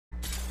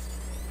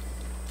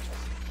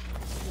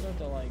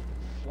to like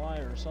fly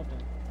or something.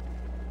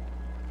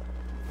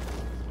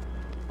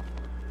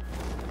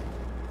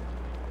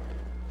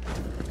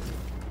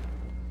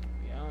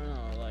 Yeah, I don't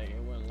know, like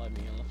it wouldn't let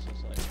me unless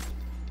it's like.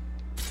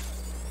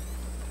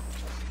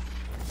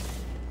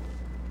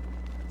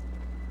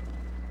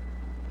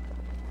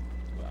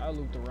 But I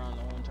looped around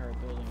the whole entire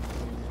building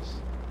doing this.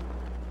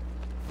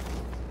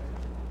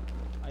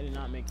 I did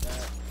not make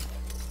that.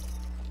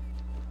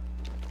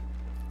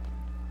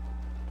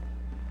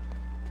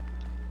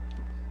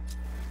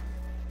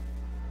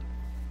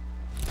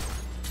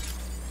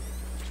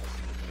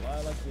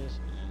 Fly like this,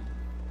 and then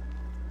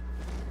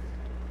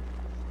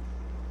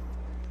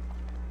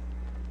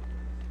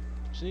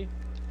see?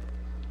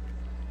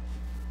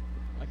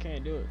 I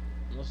can't do it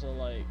unless I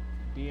like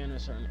be in a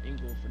certain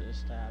angle for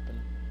this to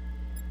happen.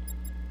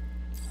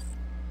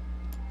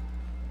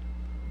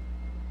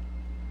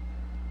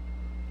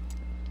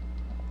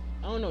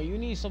 I don't know, you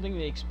need something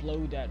to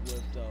explode that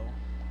with, though.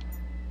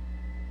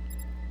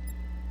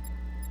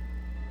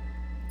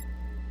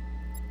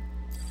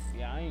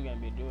 Yeah, I ain't gonna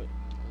be able to do it,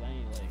 cause I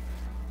need,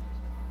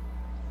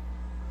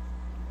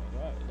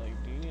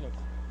 like, do you need a,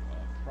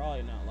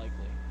 probably not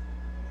likely.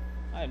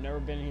 I have never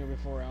been here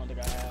before, I don't think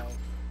I have.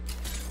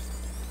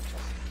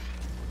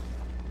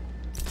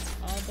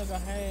 I don't think I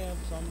have,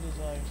 so I'm just,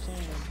 like,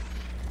 saying.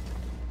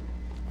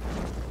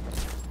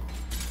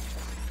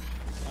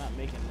 Not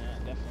making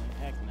that, definitely,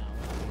 heck no.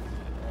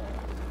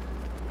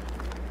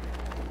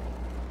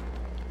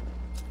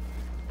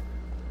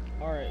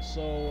 Alright,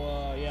 so,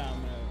 yeah,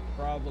 I'm gonna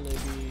probably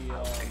be,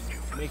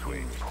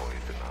 making...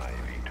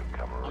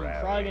 I'm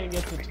probably gonna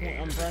get to 20,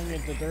 I'm probably gonna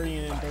get to 30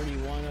 and then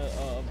 31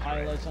 of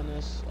highlights on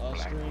this,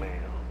 stream.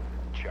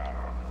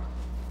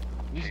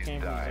 You just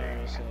came from this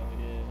area, so,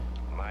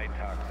 yeah. My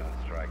toxin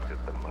strikes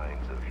at the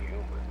minds of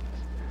humans,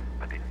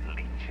 but it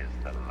leeches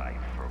the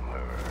life from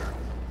her.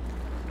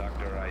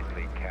 Dr.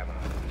 Isley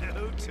cannot...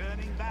 No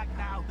turning back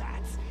now,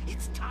 Bats.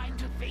 It's time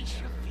to face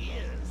your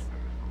fears.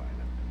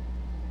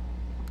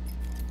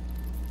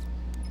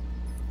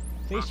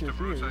 Face your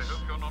fears.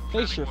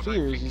 Face your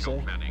fears, you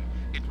say.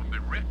 It would be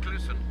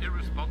reckless and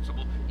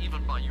irresponsible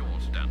even by your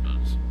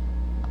standards.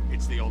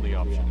 It's the only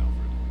option,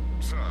 Alfred.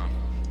 Sir,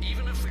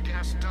 even if the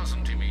gas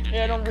doesn't immediately...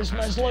 Yeah, don't forget to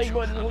smash the like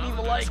button, leave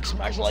a like,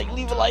 smash a like,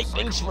 leave a like.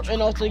 Thanks for,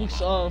 and also thanks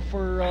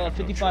for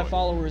 55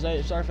 followers. Sorry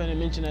if I didn't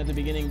mention that at the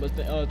beginning, but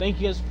thank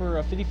you guys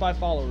for 55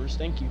 followers.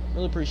 Thank you,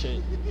 really appreciate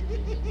it.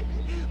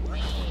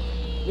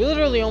 We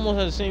literally almost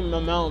have the same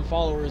amount of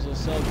followers as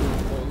subs,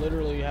 but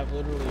literally have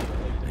like the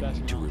best. I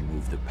need to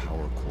remove the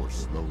power core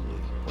slowly,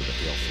 or the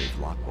failsafe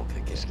lock will kick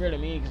in. They're scared of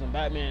me because I'm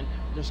Batman.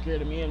 They're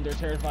scared of me and they're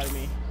terrified of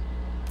me.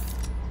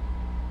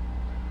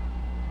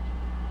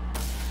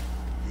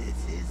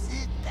 This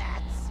is it,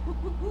 Bats.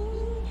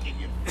 Can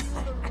you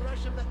feel the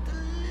rush of that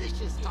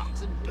delicious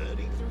toxin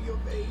burning through your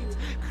veins,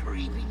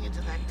 creeping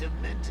into that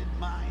demented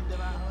mind of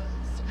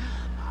ours?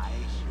 I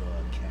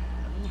sure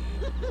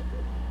can.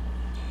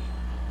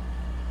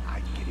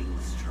 I'm getting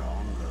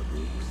stronger,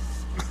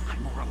 Bruce.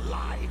 I'm more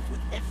alive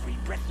with every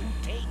breath you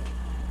take.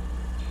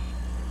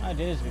 I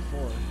did this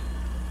before.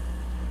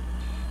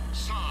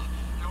 Sir,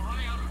 you're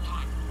running out of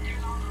time.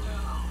 Get out of there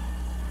now.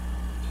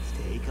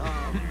 Stay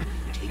calm.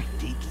 Take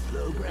deep,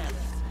 slow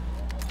breaths.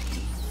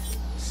 Deep,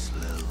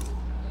 slow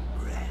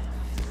breaths.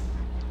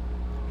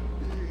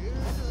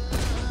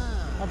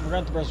 I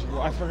forgot the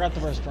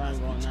press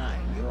triangle on that.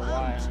 Or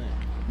Y on it.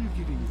 You're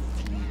getting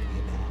sleepy,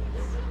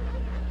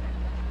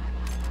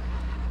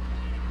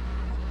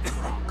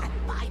 Bats.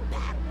 Goodbye,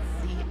 Bats.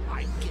 See,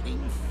 I'm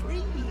getting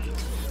free.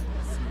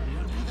 Soon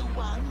you'll be the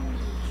one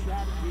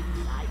trapped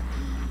inside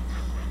me.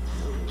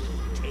 So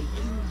keep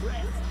taking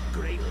breaths,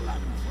 great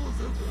lungfuls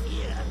of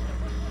fear.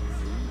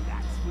 Soon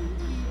Bats will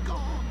be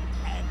gone,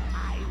 and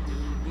I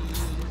will be.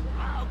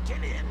 I'll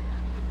get in.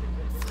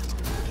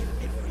 Get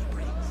every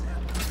brain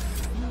cell.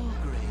 Your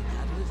gray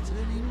matter is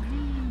turning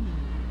green.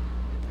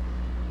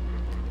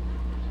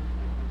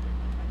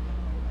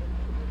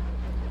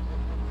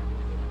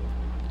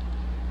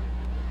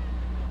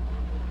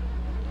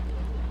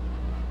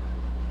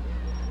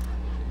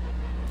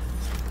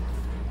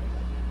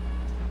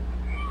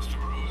 Mr.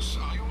 Bruce,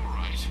 are you all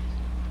right?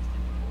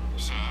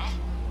 Sir,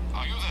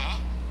 are you there?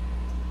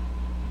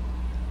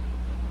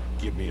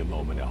 Give me a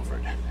moment,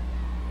 Alfred.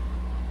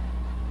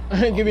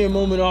 Give me a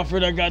moment,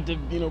 Alfred. I got to,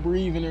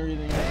 breathe and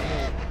everything.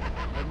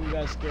 Like, you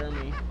guys scare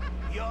me.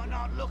 You're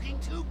not looking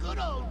too good,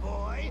 old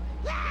boy.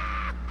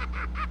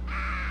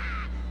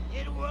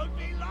 It won't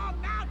be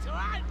long now till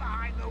I'm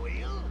behind the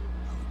wheel.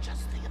 Oh,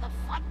 just think of the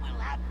fun we'll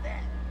have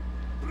then.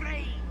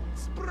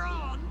 Brains,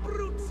 brawn,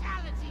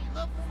 brutality,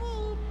 the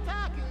full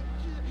package.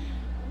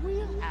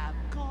 We'll have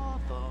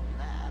Gotham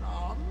then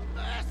on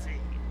mercy.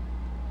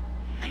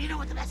 And you know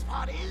what the best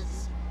part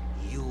is?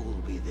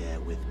 You'll be there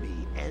with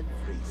me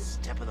every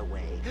step of the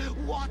way,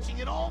 watching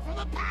it all from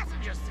the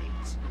passenger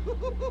seat.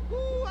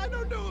 I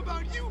don't know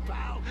about you,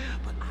 pal,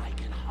 but I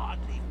can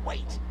hardly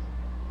wait.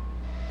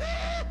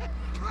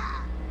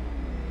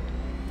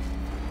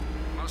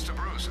 Master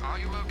Bruce, are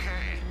you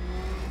okay?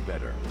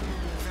 Better.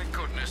 Thank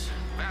goodness.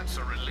 That's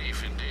a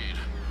relief indeed.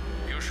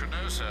 You should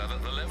know, sir,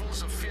 that the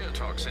levels of fear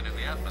toxin in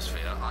the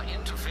atmosphere are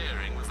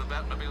interfering with the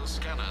Batmobile's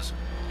scanners.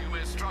 You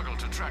may struggle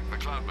to track the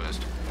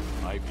cloudburst.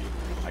 Ivy,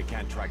 I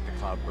can't track the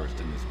cloudburst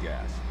in this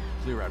gas.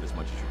 Clear out as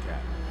much as you can.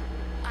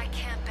 I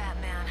can't,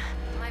 Batman.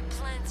 My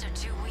plans are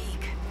too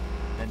weak.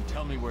 Then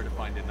tell me where to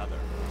find another.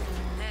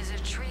 There's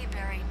a tree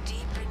buried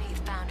deep beneath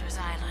Founders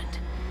Island.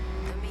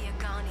 The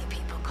Miyagani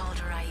people called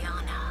her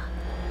Ayana.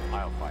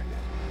 I'll find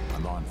it.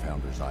 I'm on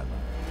Founders Island.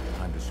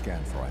 Time to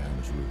scan for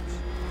Ayana's roots.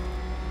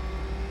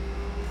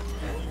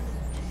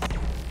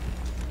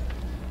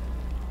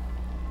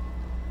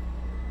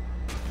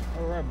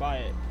 I'll right by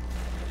it.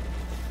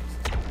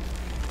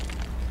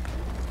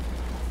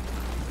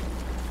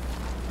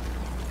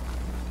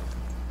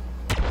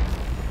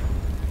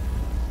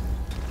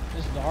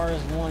 This is the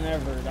hardest one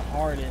ever, the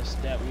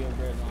hardest that we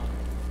ever done.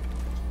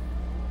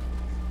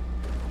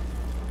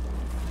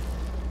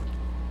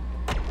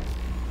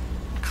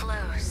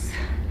 Close.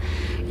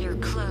 You're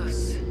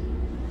close.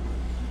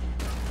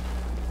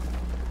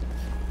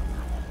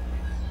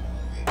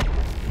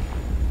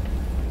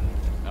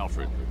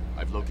 Alfred,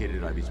 I've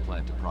located Ivy's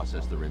plant to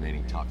process the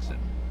remaining toxin,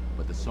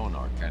 but the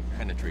sonar can't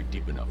penetrate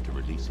deep enough to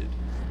release it.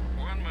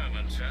 One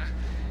moment, sir.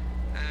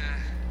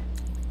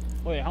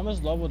 Wait, how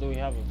much level do we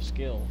have of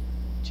skill?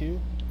 2?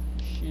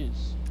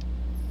 Jeez.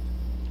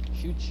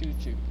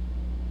 Shoot.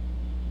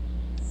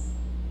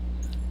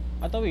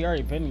 I thought we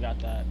already been got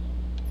that.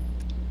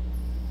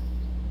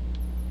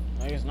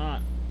 I guess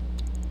not.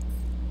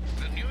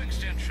 The new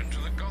extension to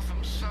the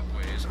Gotham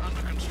subway is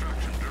under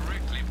construction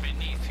directly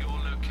beneath your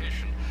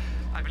location.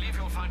 I believe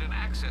you'll find an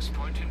access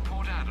point in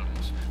Port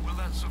Adams. Will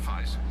that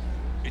suffice?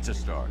 It's a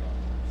start.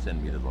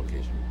 Send me the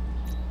location.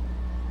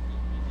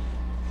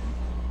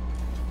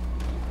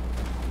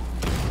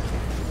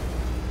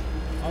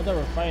 I thought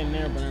we were fighting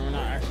there, but then we're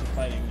not actually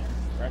fighting there.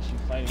 We're actually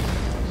fighting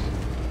somewhere else.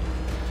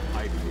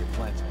 Ivy, your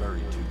plant's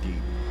buried too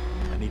deep.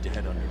 I need to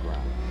head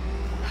underground.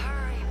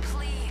 Hurry,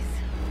 please.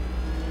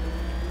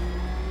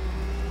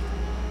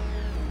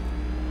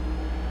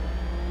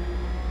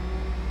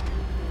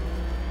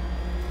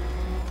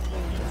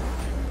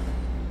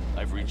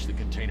 I've reached the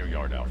container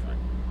yard, Alfred.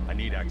 I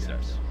need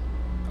access.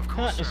 Of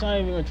course, It's sir. not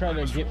even gonna try I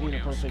to must get me warn the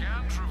you, perfect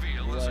scans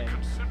reveal there's a way.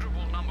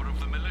 considerable number of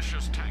the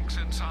malicious tanks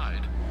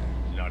inside.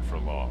 Not for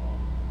long.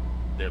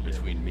 They're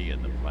between me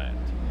and the plant.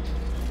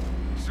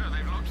 Sir,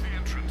 they've locked the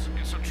entrance.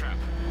 It's a trap.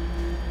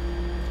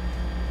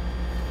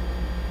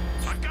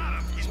 I've got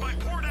him! He's by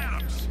Port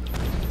Adams!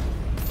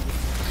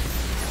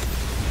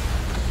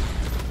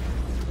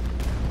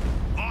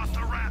 Lost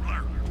the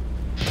Rattler!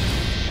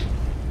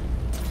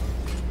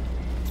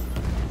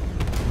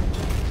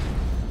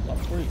 What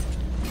freak?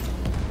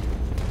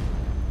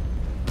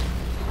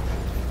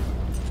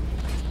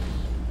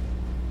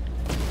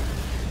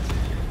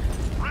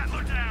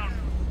 Rattler down!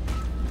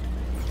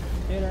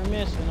 Hit or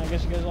miss, and I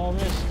guess you guys all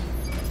missed.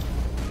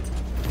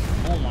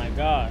 Oh my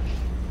gosh.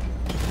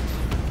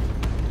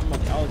 How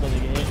much I was gonna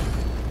get hit.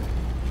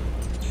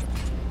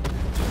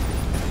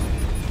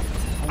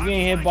 I'm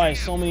getting hit by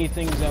so many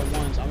things at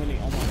once. I'm gonna,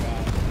 oh my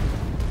god.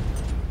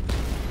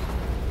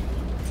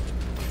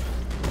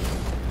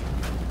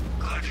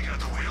 Glad you got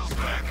the wheels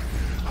back.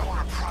 I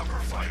want a proper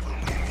fight when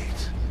we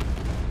meet.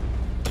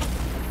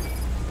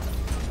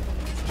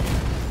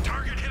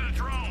 Target hit a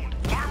drone.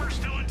 Armor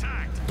still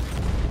intact.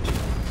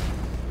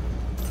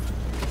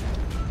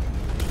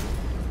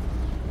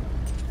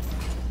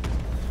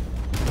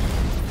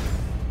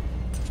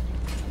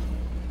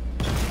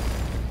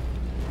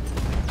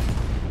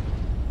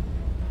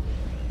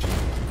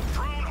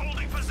 Drone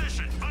holding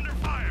position. Under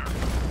fire.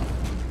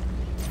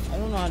 I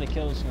don't know how to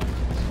kill this one.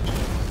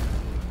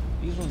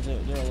 These ones, they're a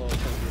little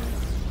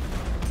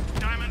trickier.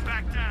 Diamond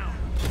back down.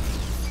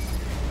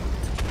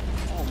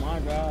 Oh my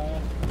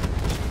god.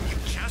 You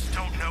just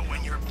don't know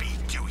when you're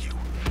beat, do you?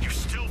 You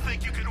still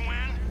think you can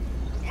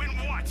win? Win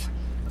what?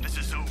 This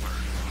is over.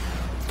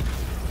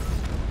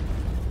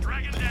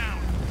 Dragon down.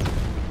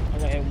 I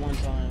got hit one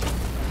time.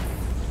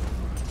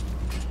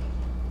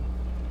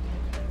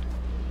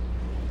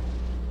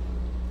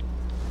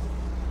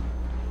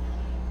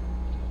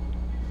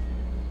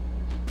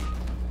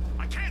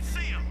 I can't see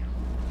him.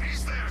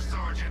 He's there,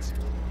 Sergeant.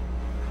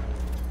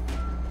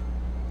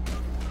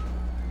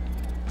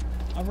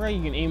 I forgot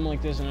you can aim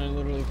like this, and I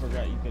literally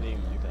forgot you could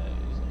aim like that.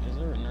 Is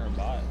there another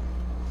bot?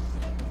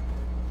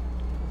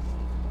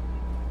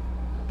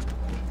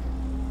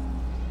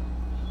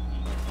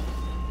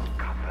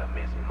 Gotham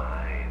is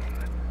mine.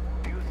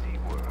 You see,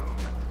 world,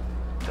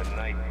 the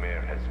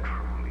nightmare has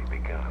truly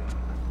begun.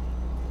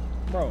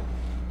 Bro,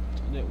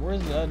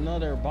 where's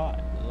another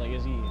bot? Like,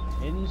 is he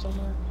hidden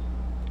somewhere?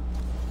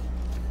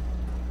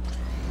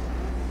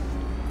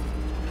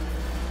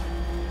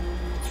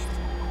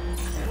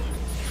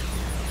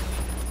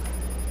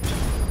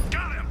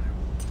 Got him.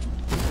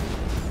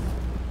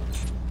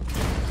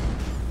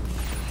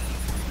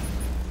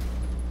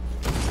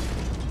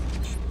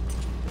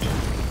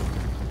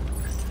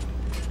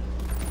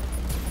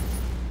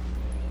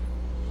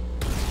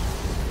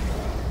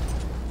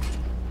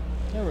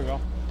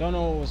 Don't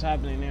know what was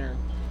happening there.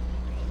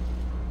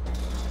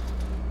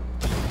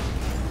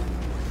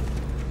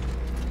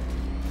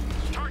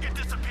 Target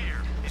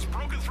disappeared. He's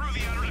broken through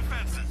the outer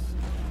defenses.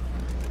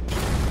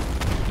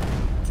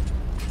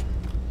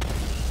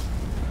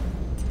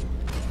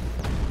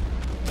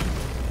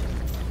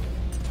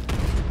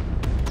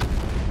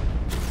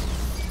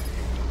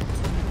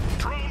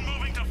 Drone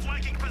moving to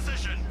flanking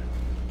position.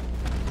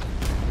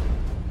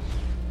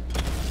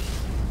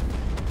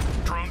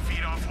 Drone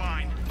feed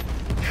offline.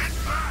 Get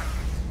back!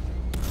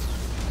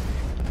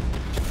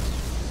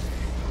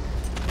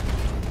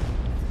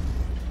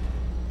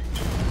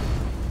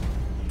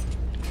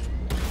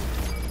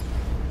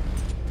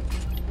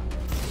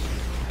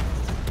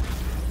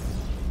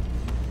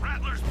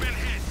 Rattler's been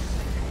hit.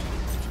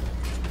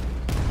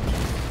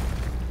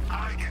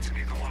 I get to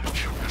be the one who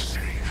killed the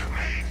city for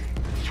me.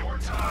 Your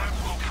time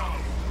will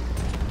come.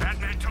 That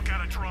man took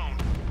out a drone.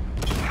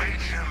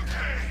 Make him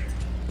pay.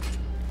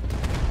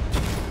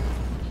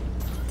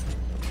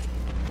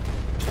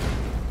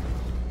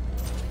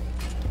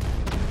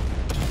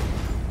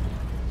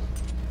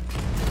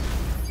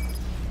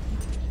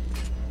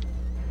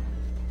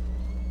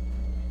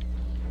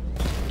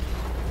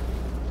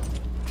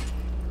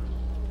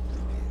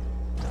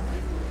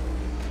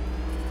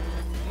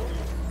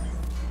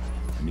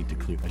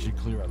 I should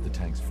clear out the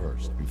tanks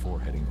first before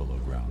heading below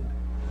ground.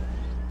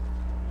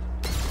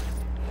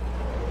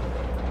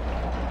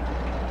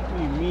 What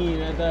do you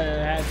mean? I thought it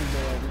had to go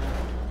like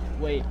that.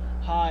 Wait,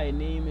 hi,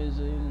 name is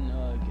in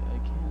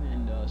Ken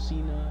and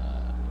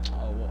Cena.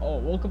 Oh,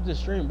 welcome to the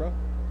stream, bro.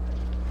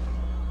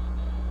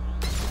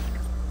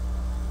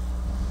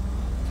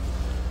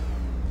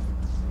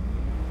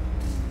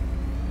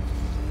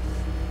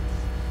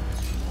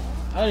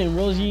 I didn't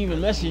realize you even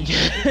messaged.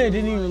 I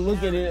didn't even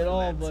look at it at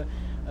all, but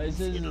it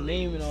says his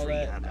name and all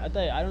that. I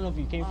don't know if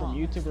you came from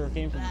YouTube or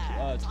came from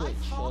Twitch.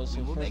 So it's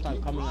your first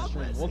time coming on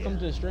stream. Welcome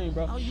to the stream,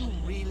 bro. Are you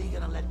really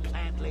gonna let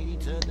Plant Lady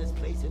turn this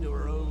place into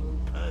her own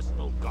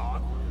personal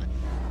garden?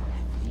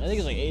 I think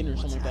it's like Aiden or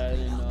something like that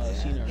in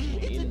Cena or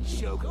something. Aiden.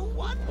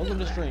 Welcome to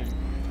the stream.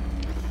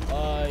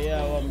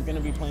 Yeah, well, I'm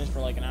gonna be playing this for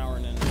like an hour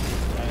and then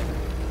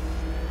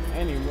I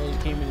didn't even really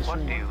came in the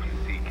stream. What do you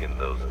seek in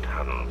those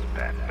tunnels,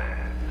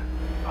 Batman?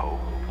 Oh,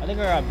 I think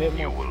I got a bit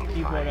more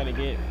people I gotta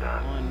get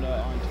on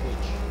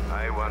Twitch.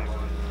 I once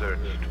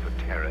searched for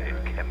terror in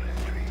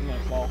chemistry. I'm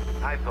gonna fall.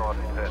 I thought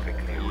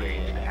perfectly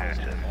arranged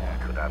atoms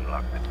could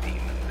unlock the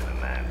demons in a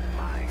man's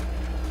mind.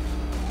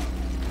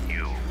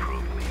 You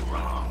proved me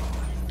wrong.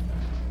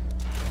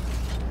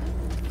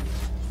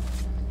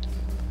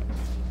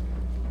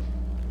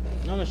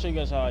 I'm gonna show you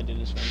guys how I did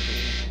this one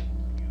too.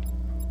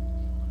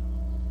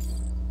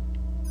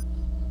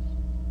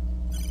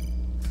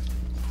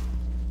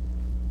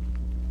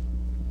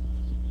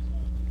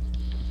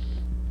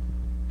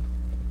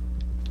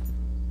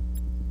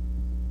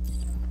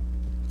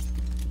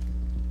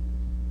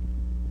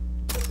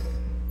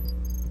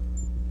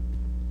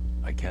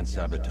 I can't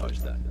sabotage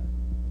that.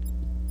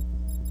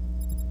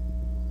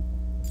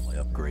 I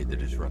upgrade the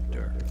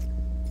disruptor.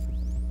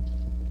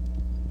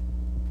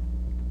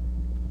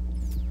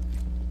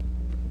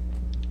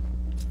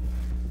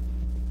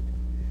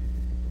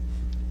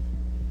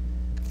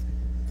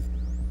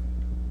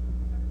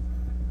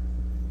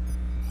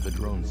 The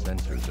drone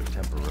sensors are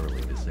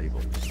temporarily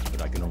disabled,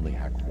 but I can only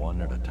hack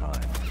one at a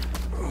time.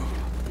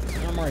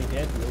 I'm already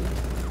dead, bro.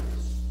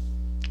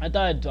 I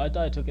thought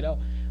I took it out.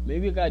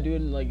 Maybe I gotta do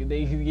it like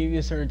they gave you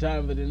a certain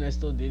time, but then I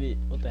still did it.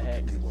 What the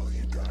heck? I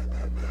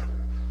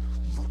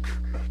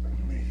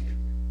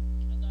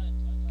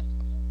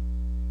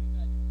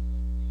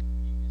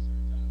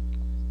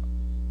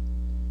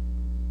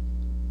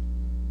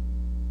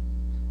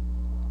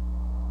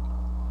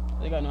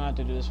think I know how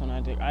to do this one. I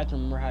have to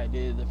remember how I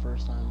did it the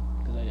first time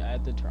because I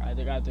have to try. I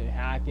think I have to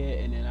hack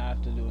it, and then I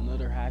have to do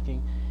another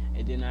hacking,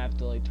 and then I have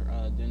to like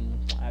then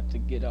I have to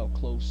get out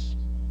close.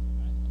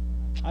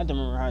 I have to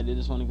remember how I did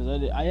this one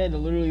because I had to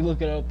literally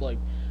look it up like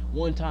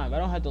one time. I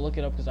don't have to look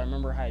it up because I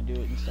remember how to do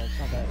it and stuff. It's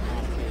not that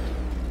complicated.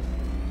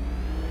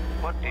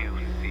 What do you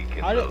seek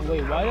in those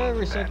Wait, why did I tunnels,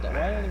 reset that?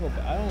 Why did I go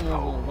back? I don't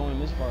remember we're going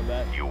this far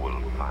back. You will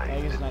find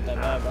I guess it's not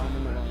that bad, but I don't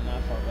remember going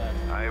that far back.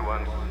 I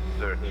once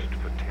searched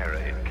for terror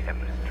in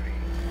chemistry.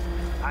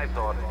 I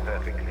thought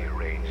perfectly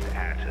arranged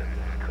atoms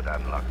could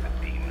unlock the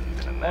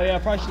demons in a man's Oh yeah, I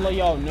probably should let mind.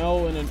 y'all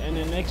know in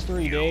the next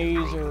 3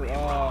 days or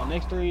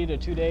next 3 to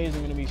 2 days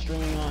I'm gonna be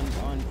streaming on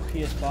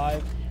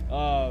PS5.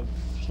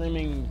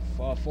 Streaming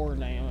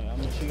Fortnite. I'm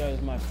gonna show you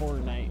guys my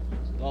Fortnite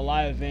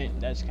live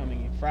event that's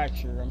coming in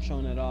Fracture. I'm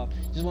showing it off.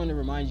 Just wanted to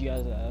remind you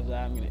guys of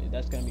that.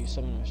 That's gonna be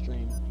something on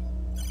stream.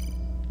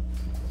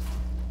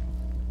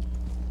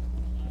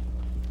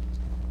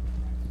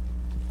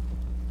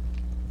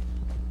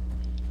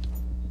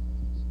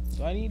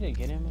 Do I need to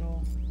get him at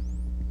all?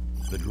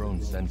 The drone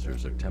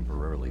sensors are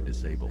temporarily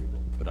disabled,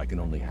 but I can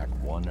only hack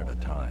one at a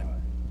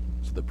time.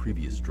 So the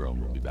previous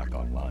drone will be back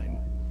online.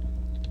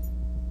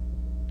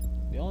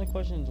 The only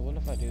question is, what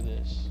if I do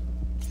this?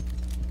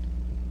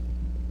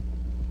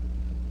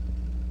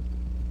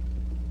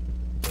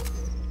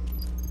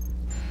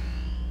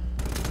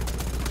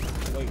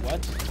 Wait,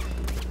 what?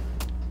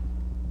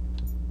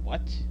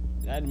 What?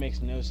 That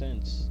makes no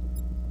sense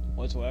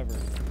whatsoever.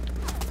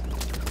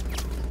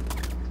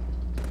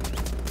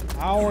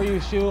 How are you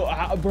shoot?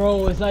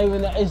 Bro, it's not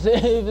even. If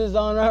it's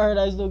on hard,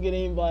 I still get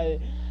aimed by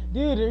it.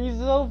 Dude, he's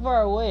so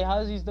far away.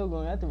 How is he still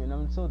going after me? And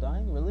I'm still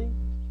dying? Really?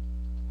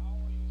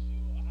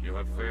 You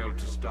have failed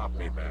to stop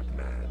me,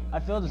 Batman. I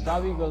failed to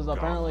stop you because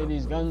apparently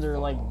these guns are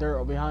like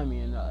dirt behind me,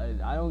 and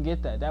I don't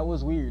get that. That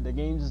was weird. The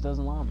game just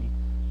doesn't allow me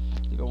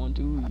to go on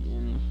 2,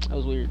 and that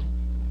was weird.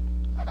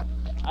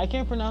 I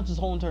can't pronounce his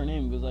whole entire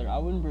name because like I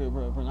wouldn't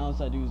pronounce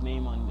that dude's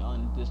name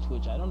on this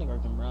Twitch. I don't think I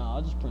can pronounce.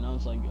 I'll just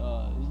pronounce like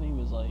his name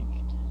is like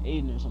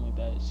Aiden or something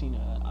like that.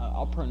 Cena.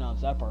 I'll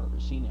pronounce that part or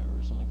Cena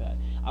or something like that.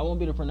 I won't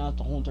be able to pronounce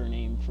the whole entire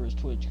name for his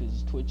Twitch because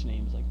his Twitch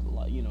name is like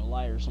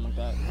liar or something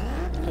like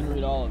that. Couldn't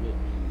read all of it.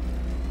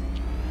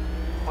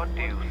 What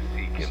do you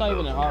seek? It's not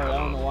even hard. I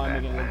don't know why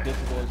I'm making it look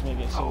difficult. It's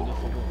making it so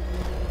difficult.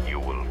 You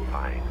will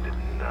find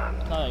none.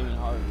 It's not even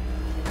hard.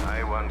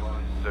 I once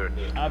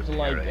searched. I have to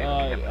like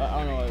I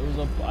don't know. It was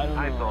a I don't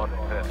know. I thought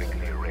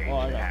perfectly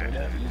arranged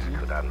actions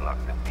could unlock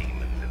the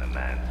demons in a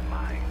man's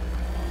mind.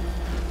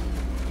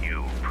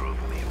 You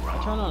proved me wrong.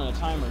 I turned on a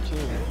timer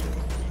too.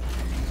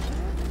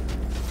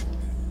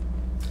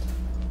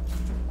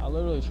 I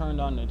literally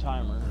turned on the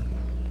timer.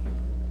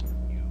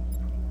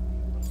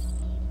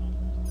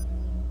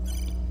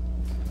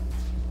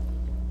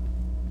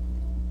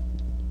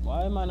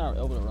 Why am I not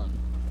able to run?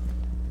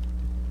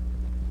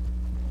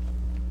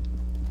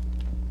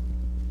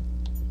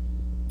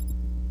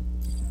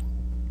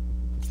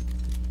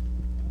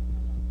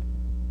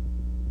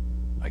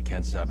 I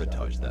can't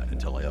sabotage that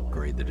until I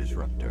upgrade the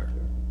disruptor.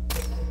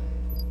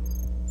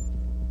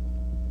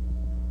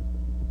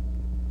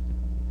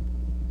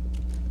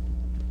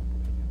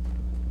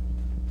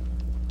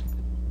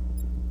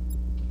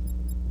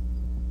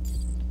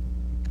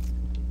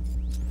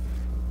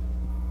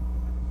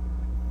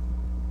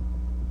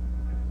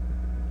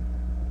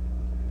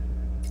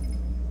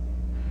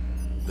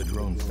 The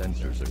drone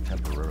sensors are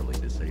temporarily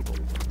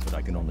disabled, but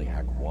I can only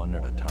hack one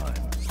at a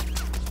time.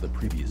 The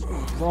previous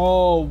one.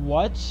 Bro,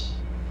 what?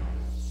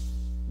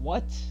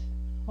 What?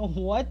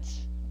 What?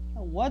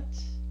 What?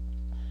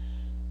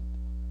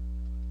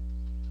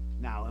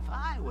 Now, if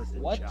I was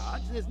in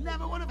charge, this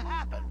never would have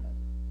happened.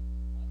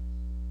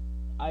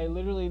 I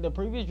literally, the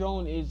previous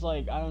drone is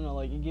like, I don't know,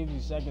 like it gives you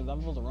seconds. I'm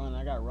supposed to run,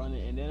 I gotta run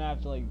it, and then I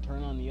have to like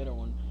turn on the other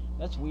one.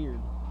 That's weird.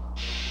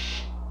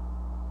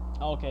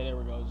 Okay, there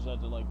we go. Just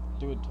have to like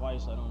do it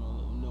twice. I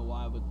don't know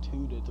why, but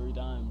 2 to 3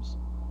 times.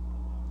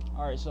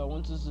 All right, so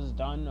once this is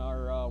done,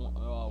 or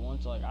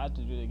once like I have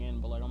to do it again,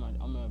 but like I'm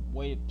gonna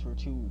wait for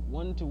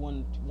 1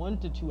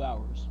 to 2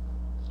 hours.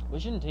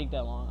 It shouldn't take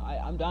that long.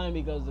 I'm dying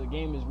because the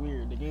game is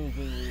weird. The game is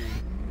being weird.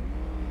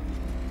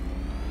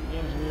 The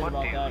game is weird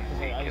about that because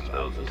like, it's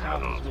not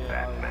supposed to be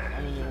that hard.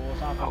 I mean, well,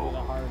 it's not supposed to be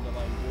that hard to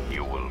like do it.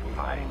 You will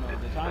find I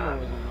don't know. The timer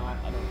wasn't off.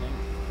 I don't think.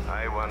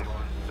 I once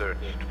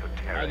searched for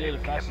terror. I did it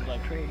as fast as I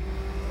could.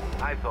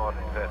 I thought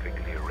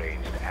perfectly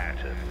arranged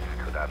atoms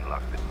could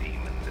unlock the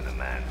demons in a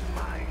man's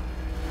mind.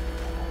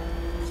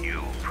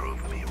 You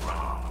proved me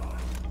wrong.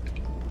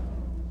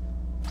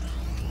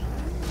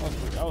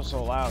 That was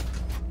so loud.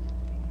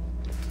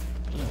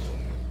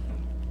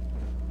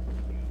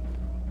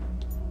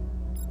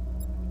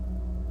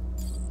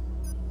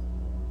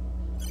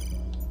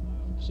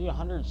 See,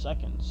 100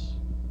 seconds.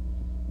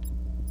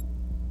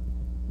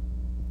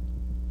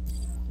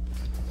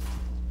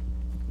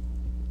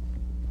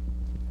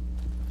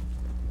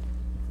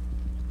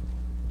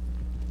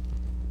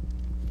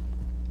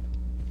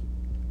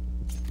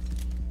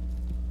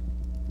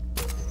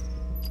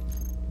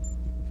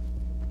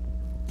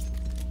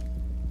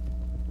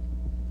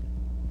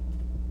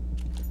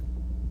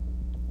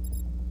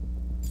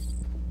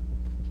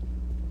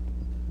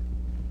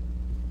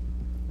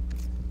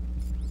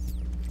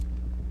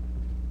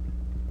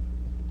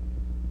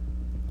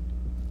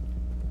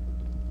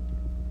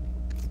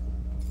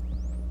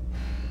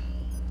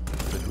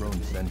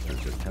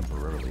 Sensors are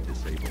temporarily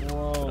disabled,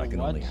 whoa, but I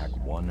can only hack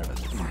one at a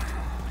time.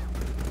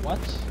 What?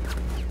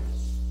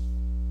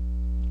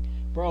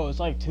 Bro, it's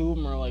like 2 of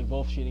them are like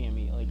both shooting at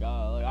me. Like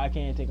I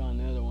can't take on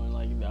the other one.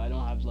 Like I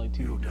don't have like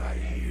 2. You die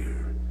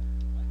here,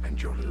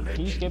 and your legend.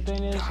 Can you skip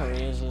any this, or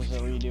is this a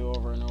redo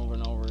over and over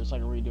and over? It's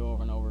like a redo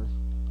over and over.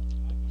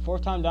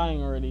 4th time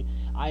dying already.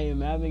 I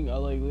am having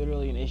like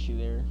literally an issue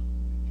there.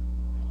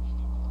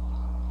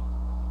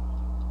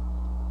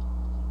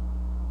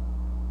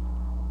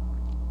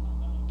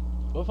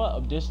 What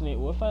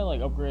if I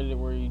like upgraded it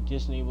where you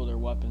disable their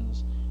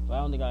weapons? But I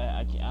don't think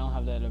I don't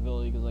have that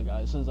ability because like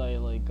since I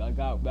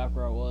got back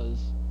where I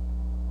was,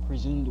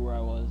 presumed where I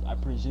was, I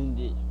presumed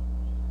it.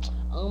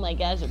 Oh my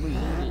gosh, I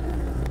presumed it.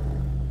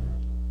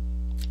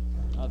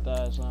 Not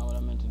that. It's not what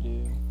I meant to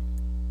do.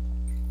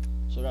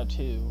 So I got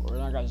 2, or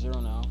I got 0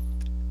 now.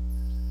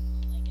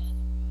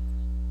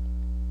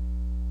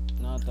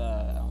 Not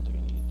that. I don't think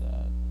I need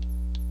that.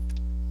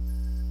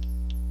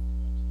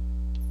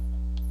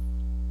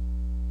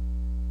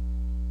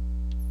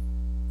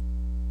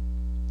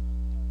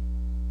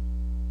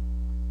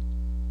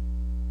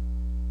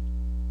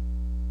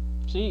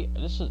 See,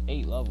 this is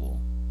 8 level.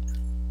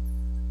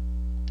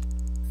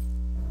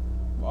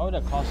 Why would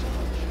that cost so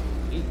much?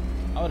 8.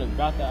 I would have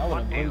got that. I would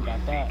have been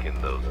got that.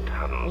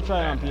 We'll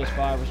try it on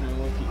PS5 or something.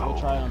 We'll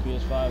try it on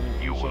PS5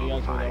 and show you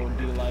guys what that would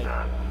be like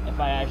if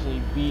I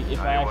actually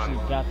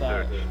got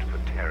that.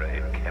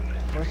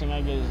 First thing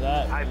I get is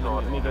that, and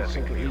then make it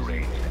super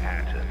easy.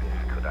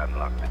 Could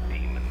unlock the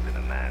demons in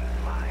a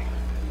man's mind.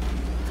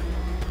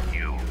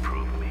 You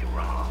proved me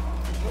wrong.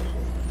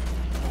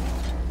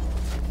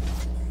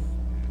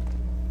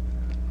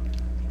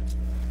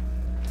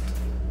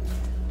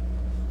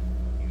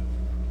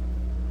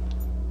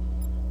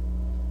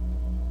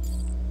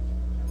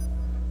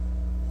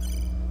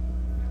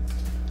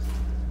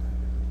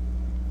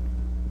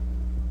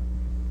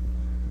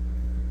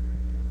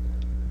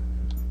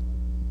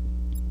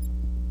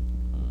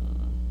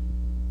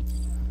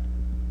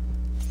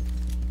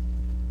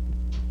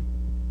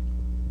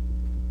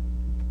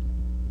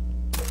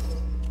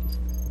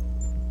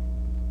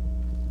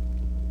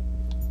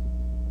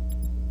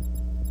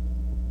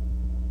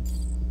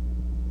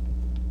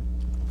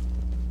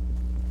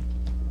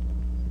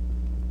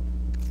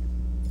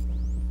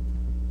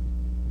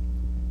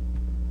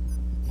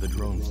 The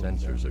drone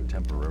sensors are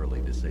temporarily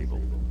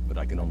disabled, but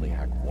I can only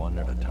hack one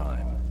at a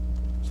time,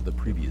 so the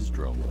previous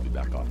drone will be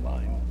back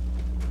online.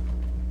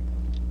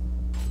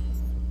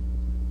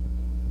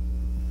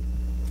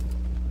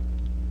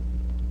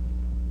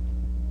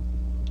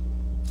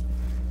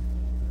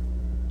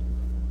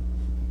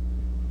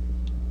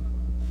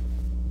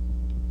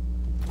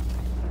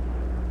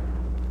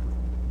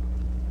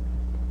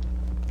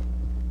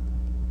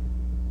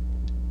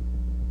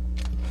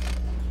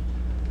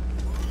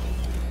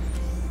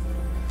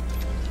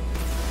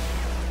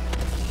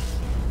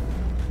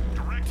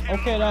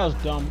 Okay, that was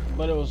dumb,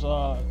 but it was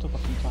took a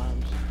few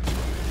times.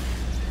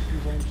 You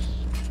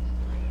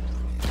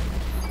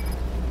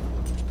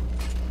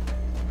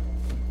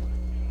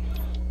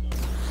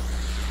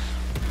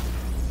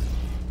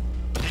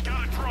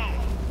got a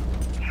drone.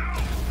 No.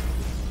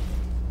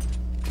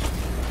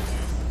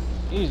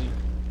 Easy.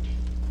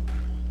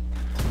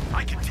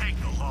 I can take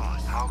the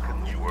loss. How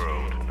can the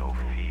world know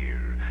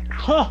fear?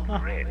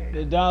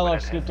 The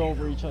dialogue skipped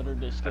over each other.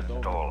 They skipped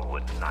over.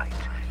 Stalwart knight,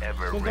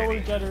 ever Skipped over ready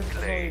each other. to That's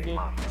all slay they did.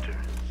 monsters.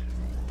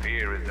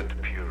 Fear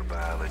isn't pure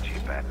biology,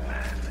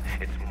 Batman.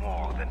 It's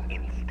more than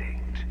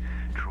instinct.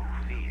 True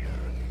fear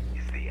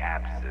is the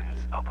absence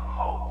of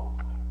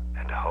hope.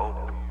 And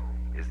hope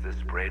is the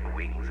spread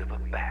wings of a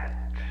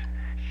bat,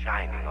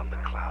 shining on the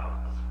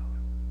clouds.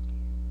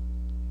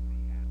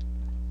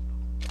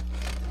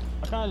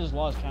 I kind of just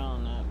lost count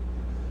on that.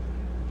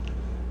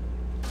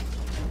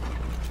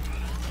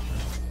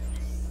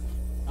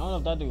 I don't know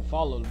if that dude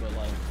followed, but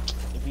like,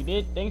 if you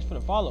did, thanks for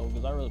the follow,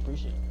 because I really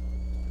appreciate it.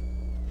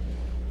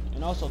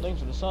 And also, thanks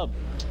for the sub.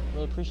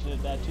 Really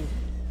appreciated that too.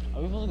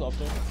 Are we supposed to go up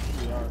there?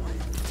 We are.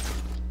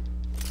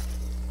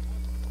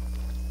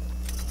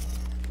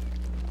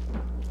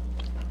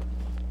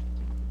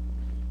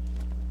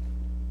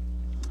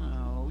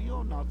 Oh,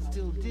 you're not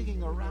still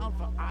digging around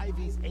for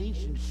Ivy's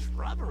ancient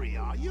shrubbery,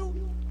 are you?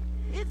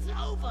 It's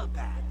over,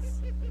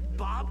 Bats.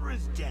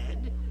 Barbara's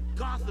dead,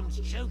 Gotham's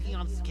choking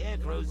on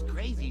Scarecrow's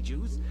crazy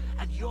juice,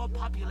 and your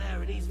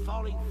popularity's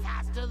falling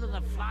faster than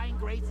the Flying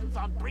Graysons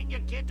on Bring Your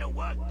Kid to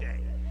Work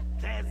Day.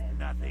 There's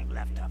nothing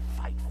left to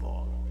fight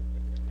for.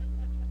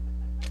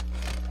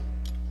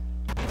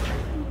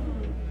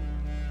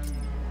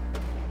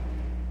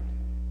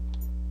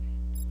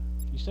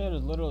 You said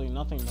there's literally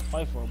nothing to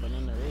fight for, but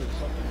then there is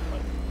something to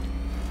fight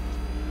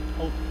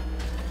for. Hope.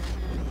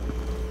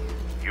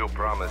 You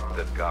promised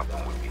that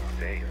Gotham would be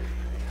safe,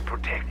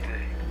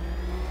 protected.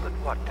 But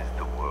what does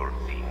the world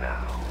see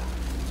now?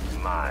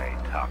 My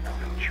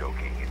toxin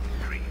choking its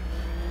streets,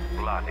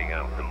 blotting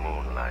out the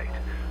moonlight,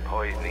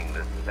 poisoning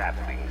the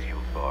saplings you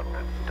thought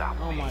could stop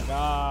me. Oh my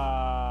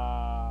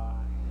god.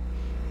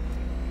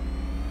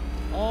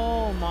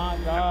 Oh my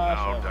gosh. Now, I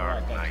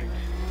Dark forgot that Knight,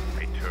 too.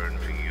 I turn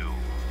to you.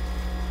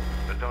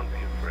 But don't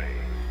be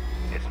afraid.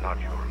 It's not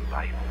your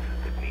life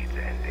that needs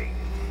ending.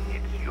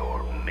 It's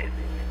your myth.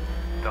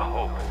 The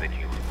hope that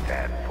you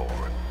stand for.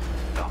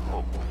 The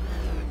hope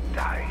that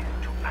dies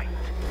tonight.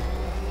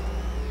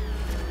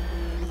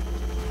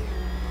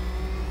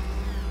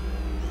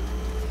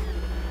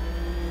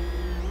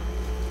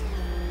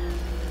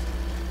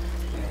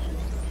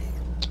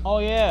 Oh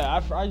yeah,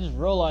 I just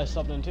realized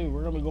something too.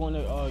 We're gonna be going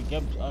to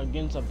get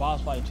against a boss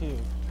fight too.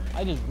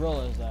 I just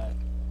realized that.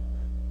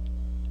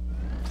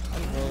 I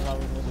just realized I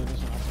was gonna do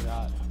this and I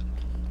forgot.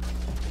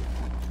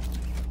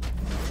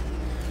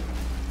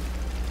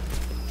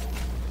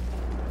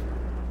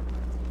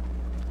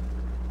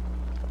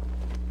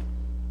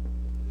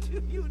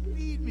 Do you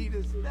need me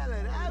to spell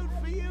it out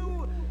for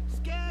you?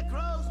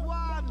 Scarecrow's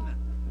won!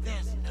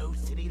 There's no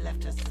city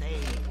left to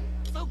save.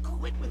 So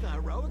quit with the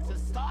heroics and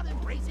start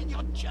embracing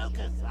your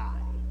Joker side.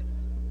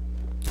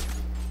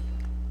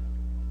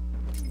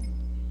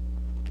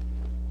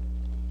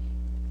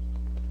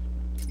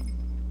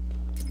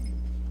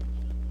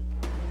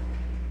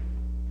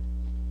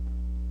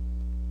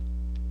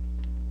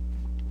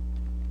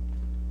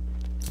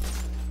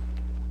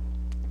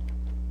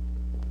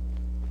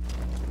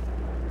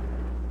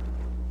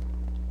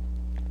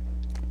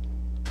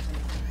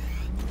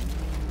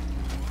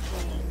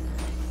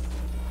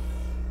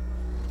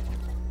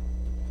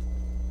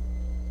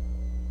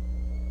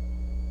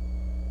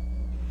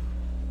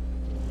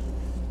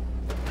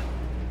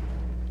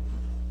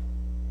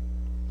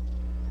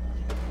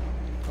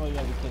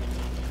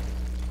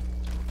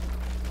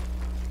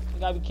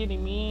 gotta be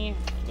kidding me. You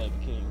gotta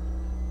be kidding.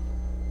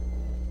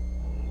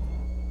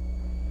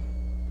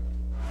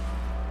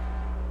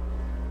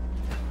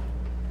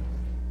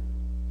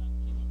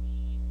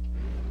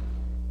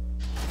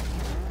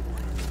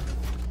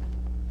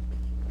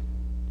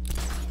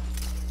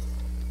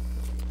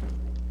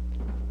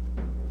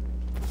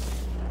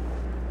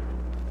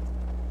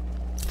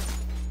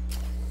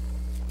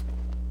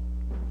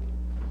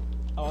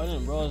 Oh, I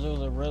didn't realize it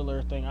was a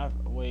Riddler thing.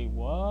 Wait,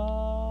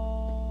 what?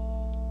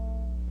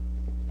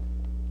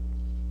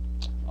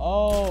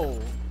 Oh.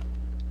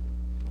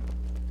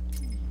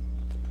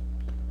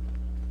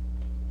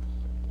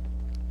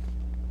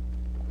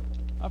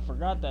 I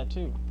forgot that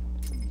too.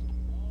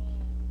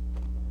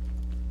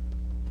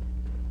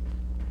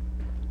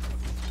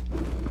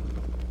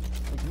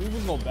 Can we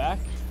just go back?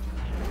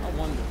 I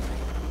wonder.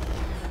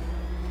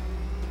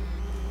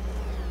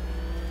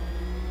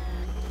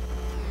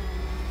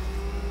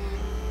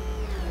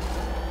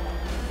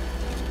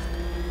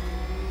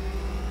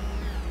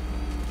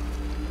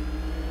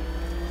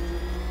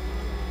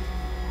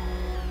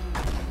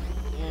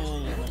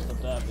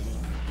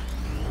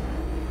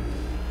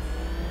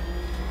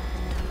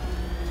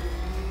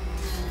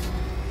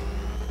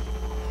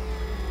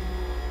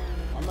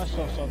 I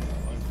saw something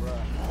like, bruh.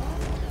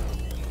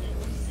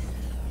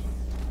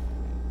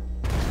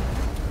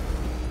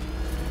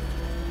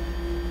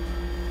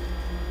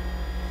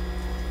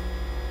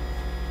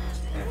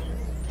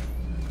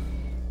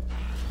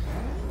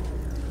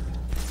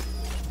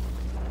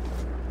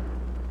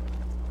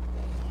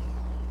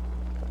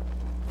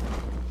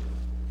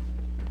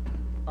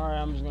 Alright,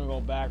 I'm just gonna go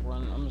back,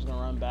 I'm just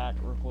gonna run back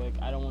real quick.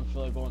 I don't want to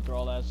feel like going through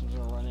all that, so I'm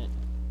just gonna run it.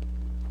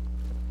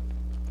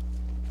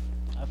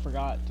 I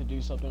forgot to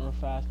do something real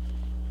fast.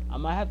 I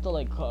might have to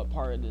like cut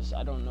part of this.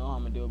 I don't know how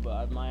I'm gonna do it, but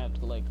I might have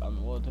to like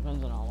well, it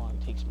depends on how long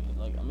it takes me.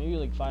 Like maybe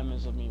like 5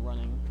 minutes of me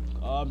running.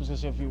 I'm just gonna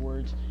say a few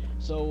words.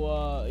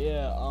 So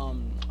yeah,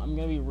 I'm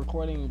gonna be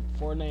recording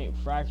Fortnite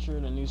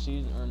Fractured, a new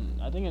season, or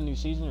I think a new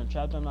season or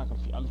chapter.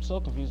 I'm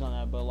still confused on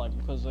that, but like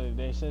because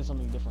they said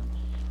something different.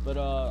 But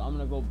I'm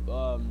gonna go.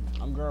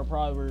 I'm gonna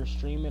probably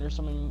stream it or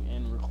something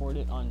and record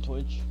it on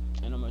Twitch,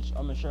 and I'm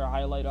gonna share a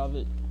highlight of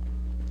it.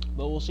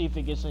 But we'll see if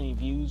it gets any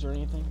views or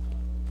anything.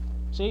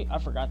 See, I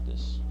forgot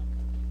this.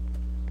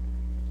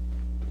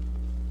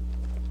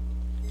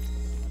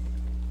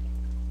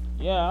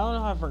 Yeah, I don't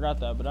know how I forgot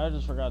that, but I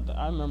just forgot that.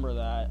 I remember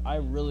that. I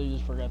really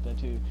just forgot that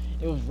too.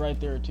 It was right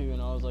there too, and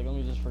I was like, let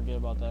me just forget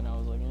about that. And I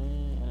was like,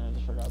 and I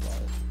just forgot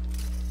about it.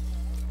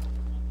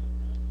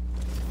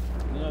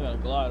 And then I gotta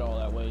glide all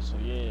that way, so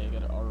yeah, I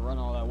gotta run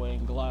all that way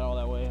and glide all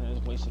that way, and I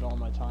just wasted all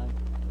my time.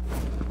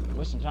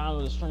 Wasting time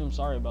with the stream.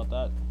 Sorry about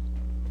that.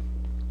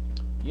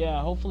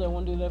 Yeah, hopefully I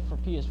won't do that for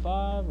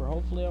PS5, or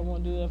hopefully I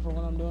won't do that for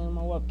when I'm doing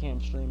my webcam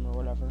stream or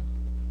whatever.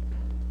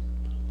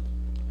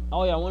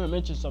 Oh yeah, I want to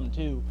mention something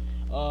too.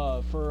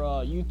 For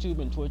YouTube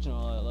and Twitch and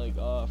all that, like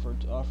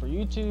for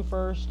YouTube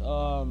first,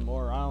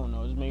 or I don't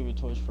know, just maybe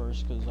Twitch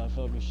first, because I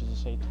feel like we should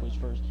just say Twitch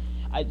first.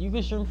 You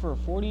can stream for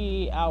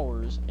 48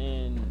 hours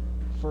and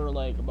for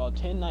like about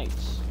 10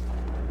 nights.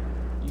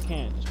 You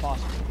can, it's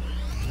possible.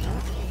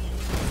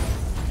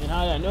 And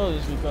how did I know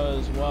this?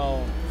 Because,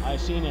 well,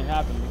 I've seen it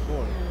happen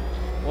before.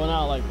 Well,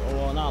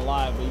 not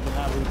live, but you can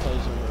have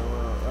replays,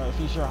 or if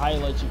you share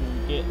highlights, you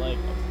can get like,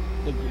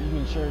 you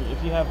can share.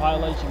 If you have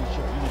highlights, you can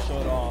show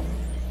it off.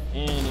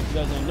 And if you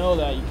guys didn't know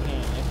that, you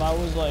can. If I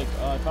was like,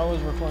 if I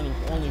was recording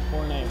only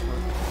Fortnite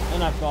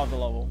and I fell off the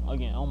level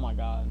again. Oh my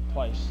God,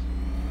 twice.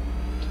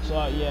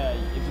 So yeah,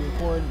 if you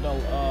record it,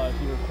 I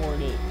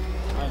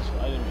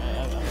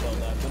felt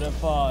that. But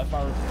if I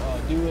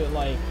do it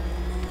like,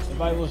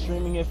 if I was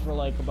streaming it for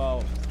like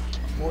about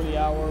 40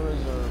 hours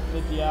or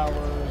 50 hours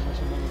or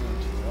something,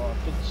 or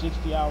 50,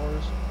 60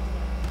 hours,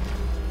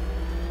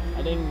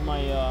 I think my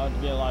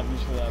I'd get a lot of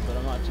views for that, but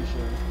I'm not too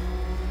sure.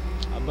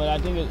 But I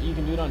think you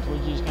can do it on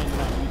Twitch, you just can't do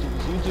it on YouTube,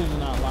 because YouTube is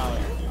not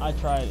allowing it. I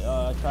tried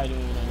doing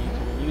it on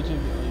YouTube, and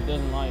YouTube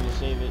doesn't allow you to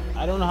save it.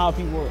 I don't know how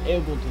people were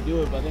able to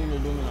do it, but I think they're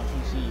doing it on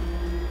PC.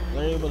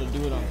 They're able to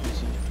do it on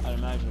PC, I'd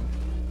imagine.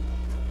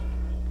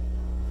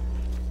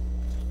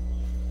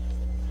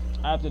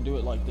 I have to do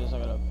it like this. I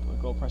gotta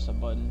go press a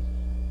button.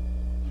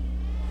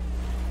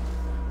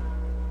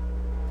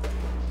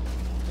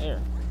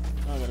 There.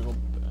 Now I gotta go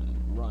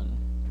and run.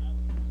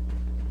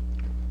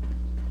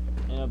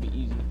 And it'll be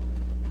easy.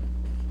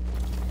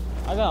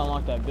 I gotta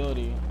unlock that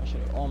ability. I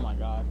should have. Oh my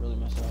God, really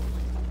messed up.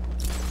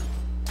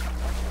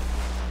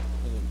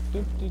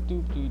 Doop doop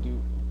doop doop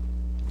doop.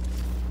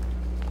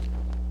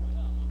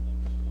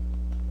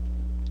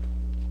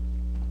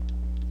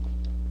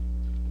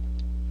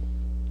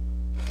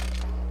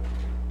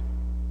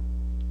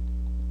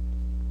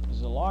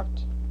 Is it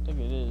locked? I think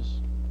it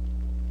is.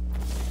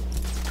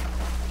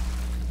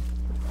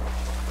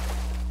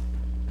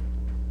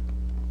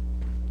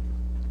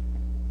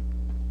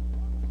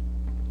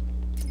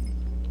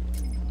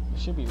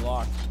 Should be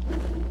locked.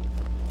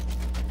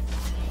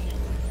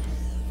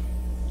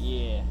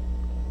 Yeah.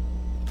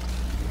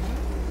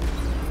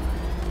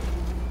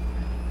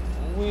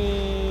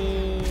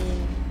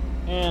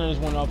 And I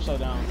just went upside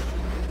down.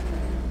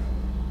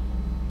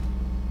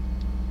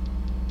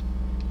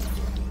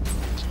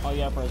 Oh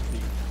yeah, press B.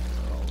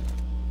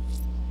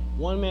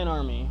 One-man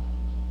army.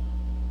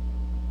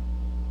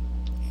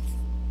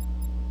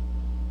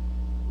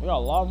 We got a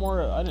lot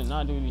more. I did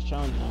not do these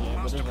challenges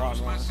yet, but there's a lot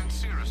more. My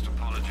sincerest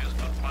apologies,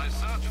 but my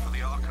search for the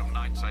Arkham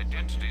Knight's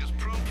identity has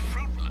proved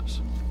fruitless.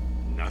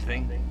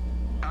 Nothing?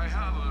 I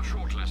have a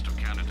short list of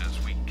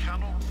candidates we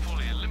cannot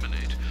fully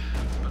eliminate,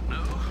 but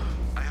no,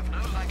 I have no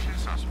likely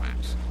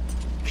suspects.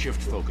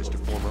 Shift focus to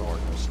former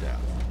Arkham staff.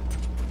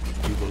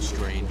 Hugo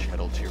Strange had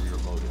ulterior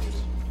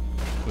motives.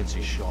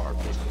 Quincy Sharp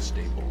was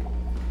unstable.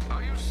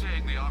 Are you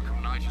saying the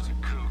Arkham Knight is a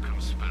coup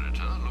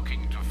conspirator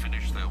looking to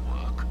finish their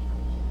work?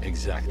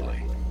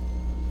 Exactly.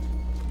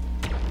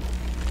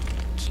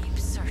 Keep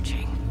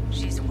searching.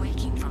 She's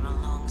waking from a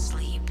long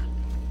sleep.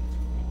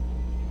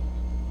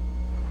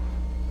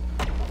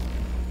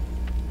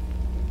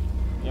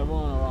 Yeah, we're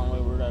going the wrong way.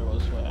 We gotta go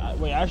this way.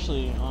 Wait,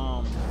 actually,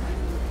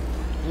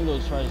 let me go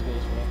try to go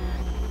this way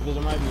because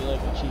there might be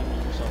like an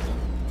achievement or something.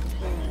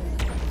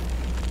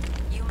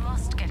 You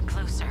must get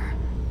closer.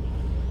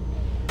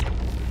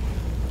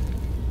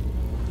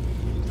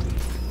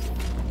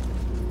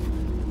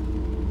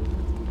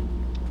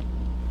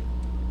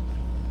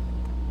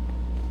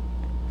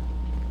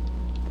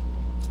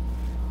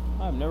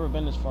 I've never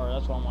been this far.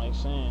 That's what I'm like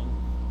saying.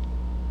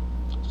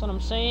 That's what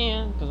I'm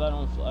saying. Cause I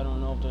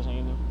don't know if there's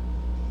anything.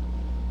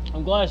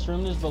 I'm glad I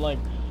streamed this, but like,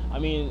 I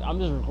mean, I'm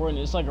just recording.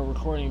 It's like a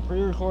recording,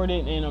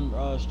 pre-recorded, and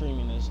I'm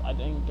streaming this. I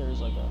think there's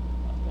like a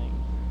thing.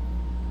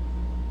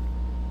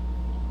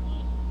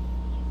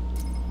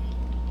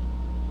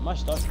 Am I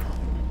stuck?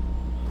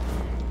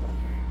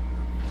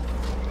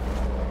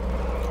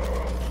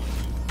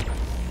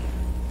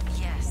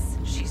 Yes,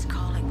 she's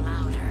calling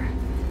louder.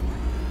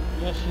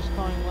 Yes, she's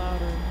calling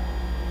louder.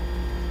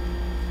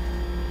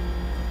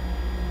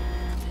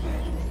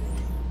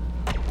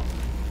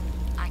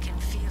 I can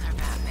feel her,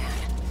 Batman.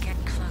 Get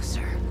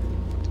closer.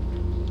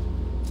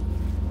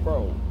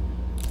 Bro.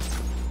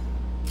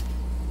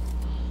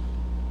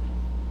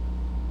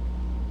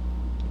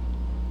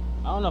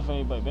 I don't know if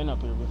anybody been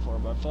up here before,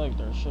 but I feel like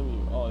there should be.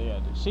 Oh yeah,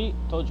 dude. See?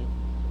 Told you.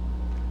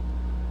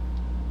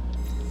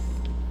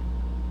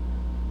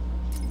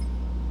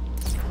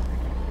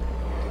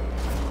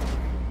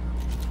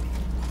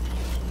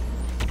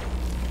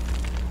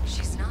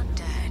 She's not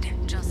dead,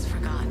 just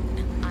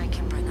forgotten. I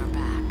can bring her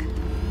back.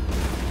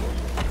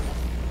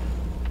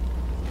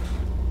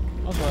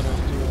 Let's let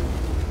her do it.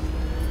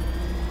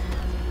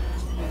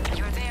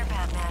 You're there,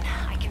 Batman.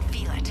 I can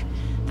feel it.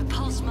 The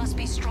pulse must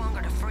be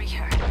stronger to free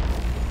her.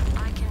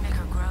 I can make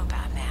her grow,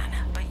 Batman,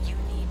 but you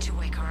need to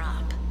wake her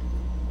up.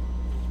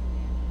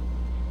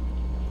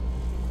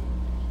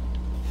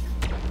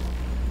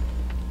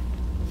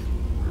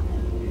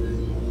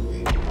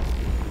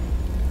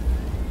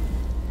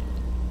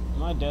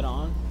 Am I dead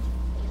on?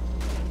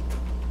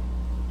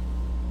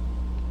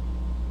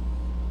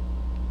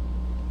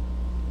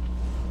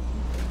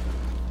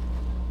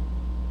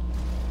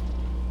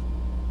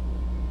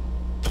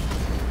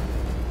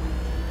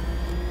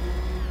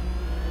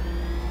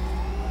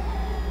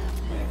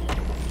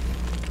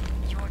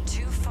 You're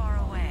too far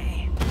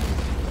away.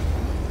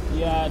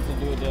 Yeah, I had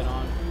to do it dead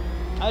on.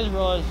 I just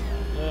realized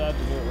that I had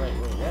to do it right.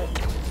 Wait, what?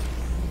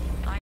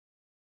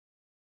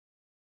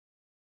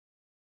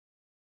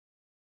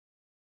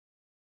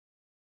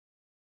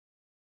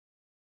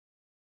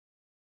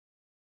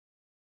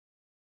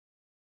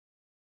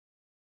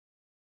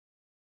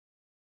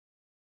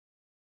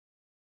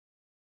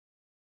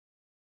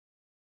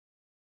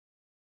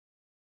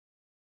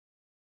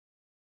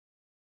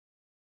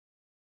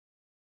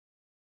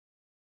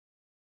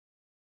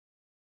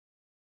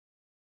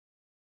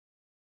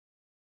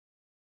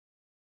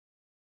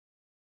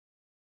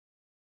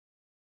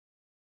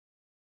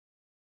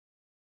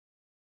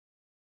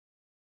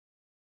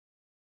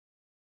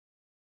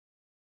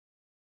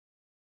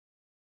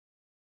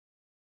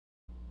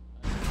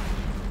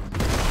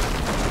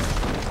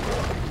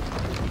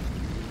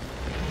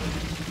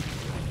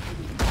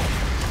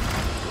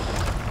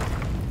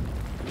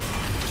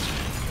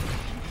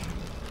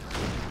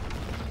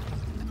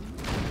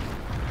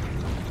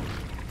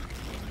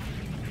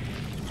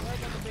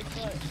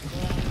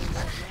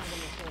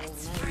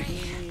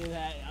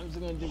 I'm just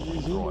gonna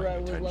resume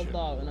right where it left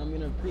off, and I'm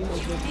gonna pretty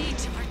much. You need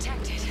to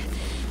protect it.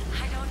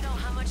 I don't know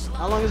how much longer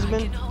How long has it been?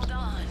 I can hold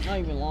on. Not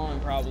even long,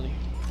 probably.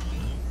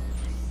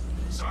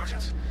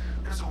 Sergeant,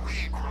 there's a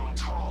weed grown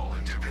tall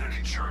in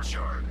Divinity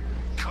Churchyard.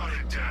 Cut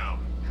it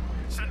down.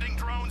 Sending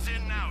drones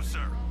in now,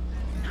 sir.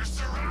 You're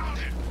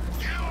surrounded.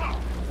 Get up!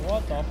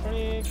 What the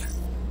freak?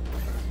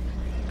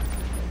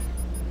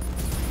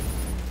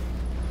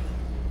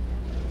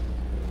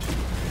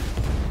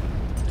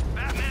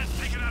 Batman's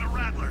taking out a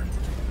rattler.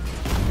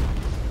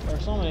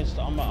 There's so many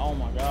stuff. Oh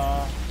my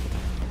god.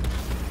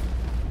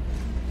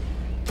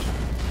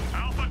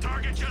 Alpha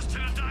target just to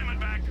the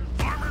Diamondback.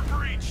 Armor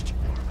breached.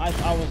 I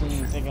wasn't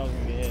even thinking I was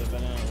gonna get hit, but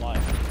then in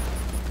life.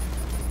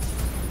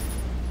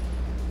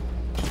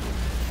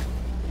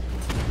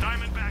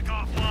 Diamondback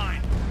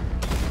offline.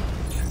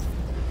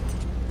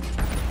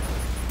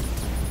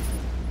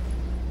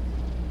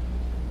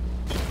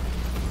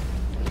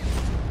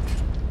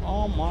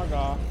 my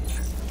god.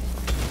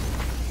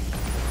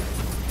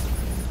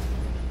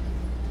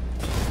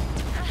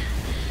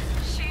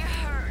 She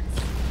hurts.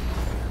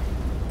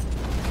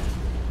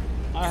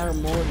 I hurt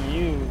more than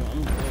you.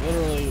 I'm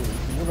literally,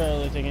 you're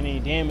barely taking any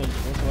damage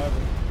whatsoever.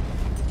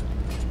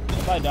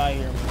 If I die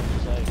here, man,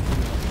 it's like,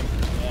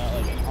 yeah,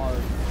 like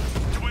hard.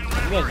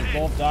 You guys have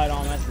both died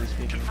automatically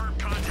speaking. Confirmed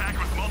contact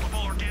with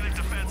multiple organic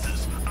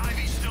defenses.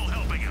 Ivy's still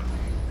helping him.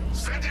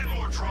 Send in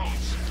more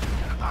drones.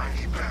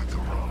 Ivy back the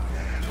wrong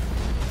man.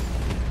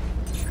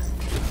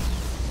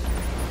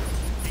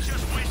 He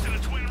just wasted a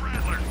twin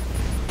rattler.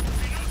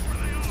 He knows where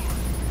they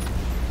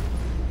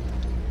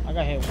are. I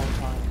got hit one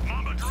time.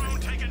 Mamba drone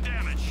taking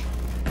damage.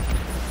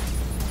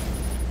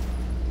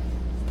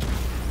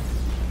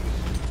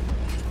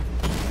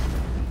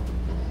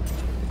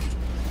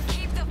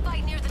 Keep the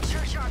fight near the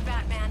churchyard,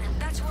 Batman.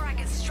 That's where I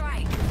can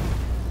strike.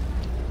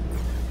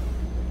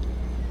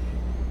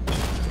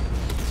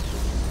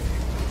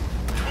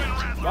 Twin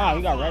rattler. Wow,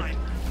 you got wrecked.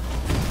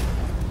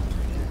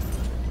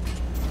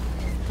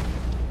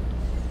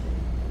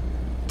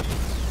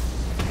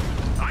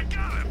 I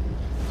got him.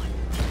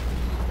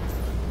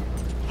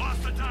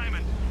 Lost the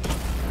diamond.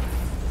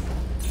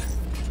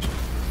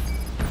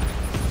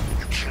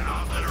 You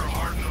cannot let her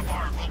harden the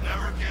bark. We'll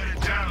never get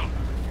it down.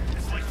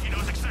 It's like she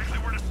knows exactly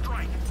where to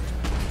strike.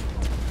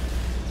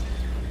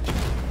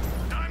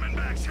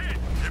 Diamondback's hit.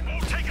 It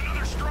won't take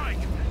another strike.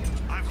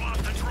 I've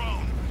lost the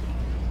drone.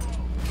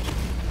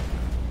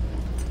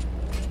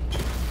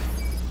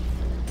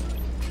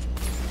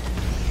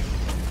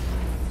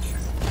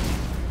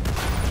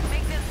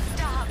 Make them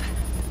stop.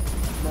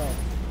 Bro.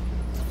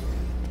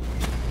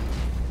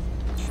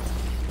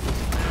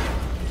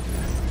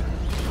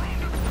 Drone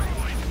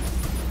destroyed.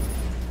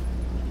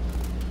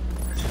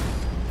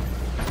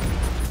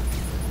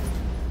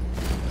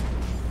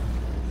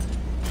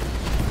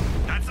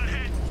 That's a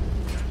hit.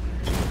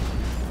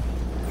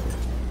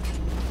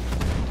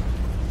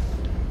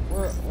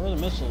 Where are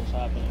the missiles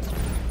happening?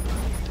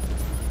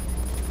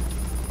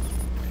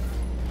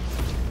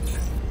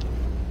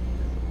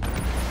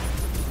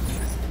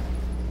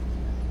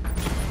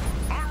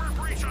 Armor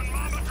breach on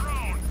Mamba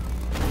drone.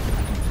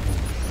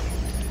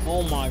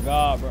 Oh my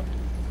god, bro.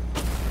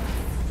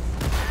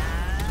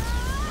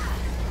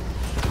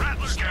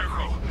 Rattler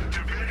Scarecrow.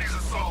 Divinity's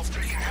assault's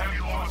taking heavy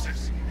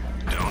losses.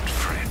 Don't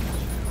fret.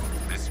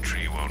 This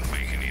tree won't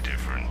make any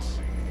difference.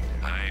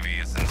 Ivy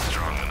isn't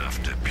strong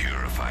enough to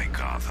purify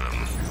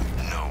Gotham.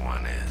 No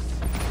one is.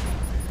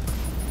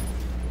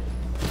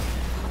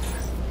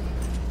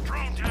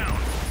 Drone down.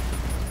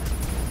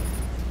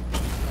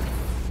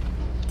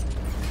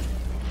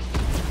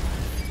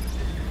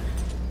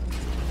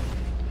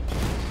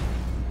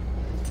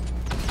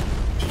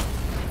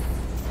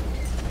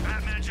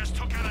 Batman just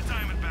took out a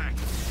Diamondback.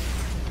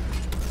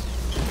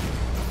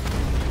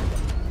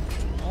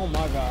 Oh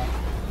my god.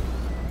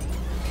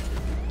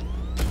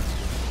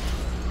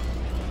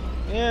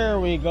 There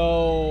we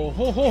go.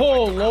 Ho, ho,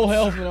 ho. Low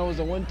health, and that was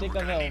a one tick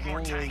of health. Oh,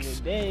 we're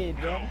dead,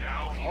 bro.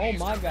 Oh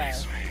my god.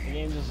 The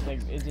game just like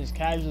it just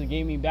casually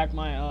gave me back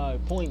my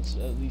points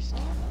at least.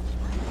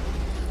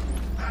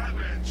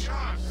 Batman,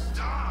 just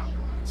stop.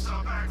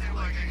 Stop acting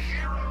like a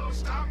hero.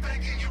 Stop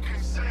thinking you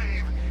can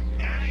save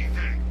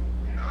anything.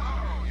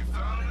 No, you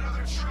found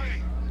another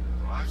tree.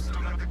 I've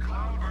still got the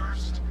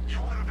cloudburst. You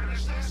want to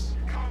finish this?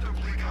 Come to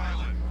Bleak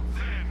Island.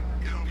 Then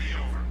it'll be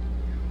over.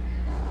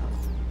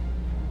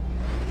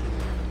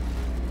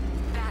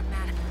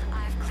 Batman,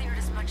 I've cleared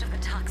as much of the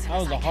toxin That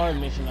was as a I hard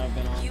can. mission I've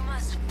been on. You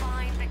must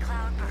find the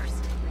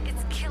cloudburst.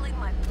 It's killing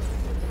my...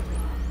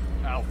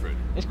 Alfred.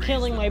 It's raise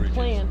killing the my bridges.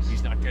 plants.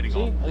 He's not getting See,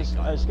 on.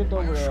 I skipped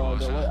over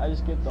I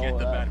just skipped Get the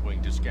over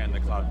Batwing to scan the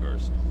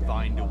cloudburst.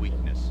 Find a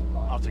weakness.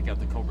 I'll take out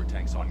the Cobra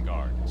tanks on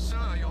guard. Sir,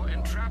 you're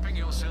entrapping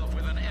yourself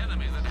with an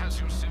enemy that has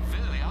you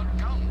severely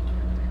outgunned.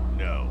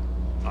 No,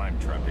 I'm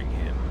trapping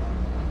him.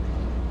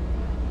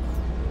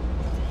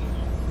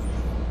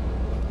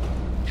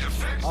 You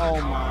fix the Oh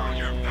car, my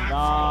you're back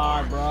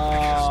god, for bro. more.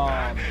 Because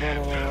Batman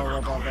Bro,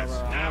 never bro, quits,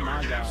 oh never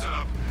my gives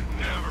god. up,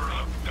 never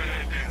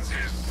abandons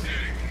his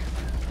city.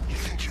 You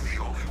think you're the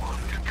only one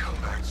who can come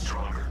back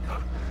stronger, huh?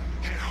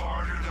 Hit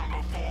harder than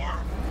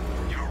before?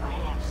 You're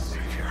wrong,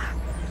 Savior.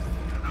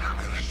 I'm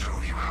gonna show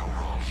you how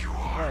wrong you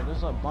are. Bro,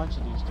 there's a bunch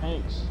of these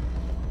tanks.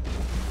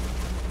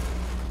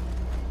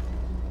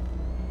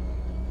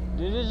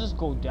 Did it just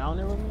go down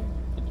there with me?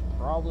 It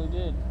probably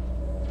did.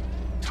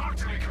 Talk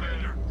to me,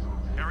 Commander.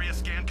 Area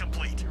scan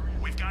complete.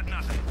 We've got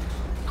nothing.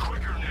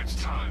 Quicker next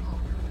time.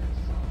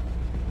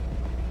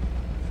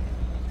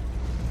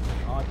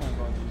 Oh, I can't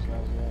go with these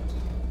guys yet.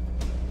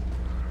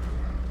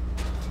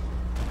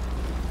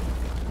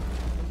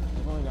 Is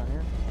it going down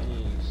here? It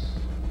is.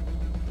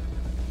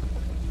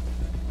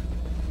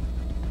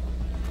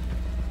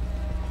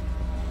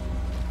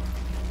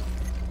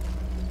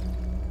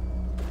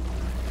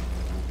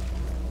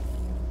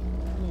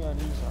 How many of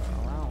these are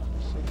around?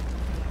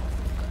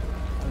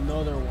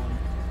 Another one.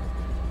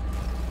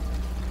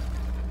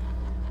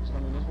 It's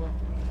coming this way.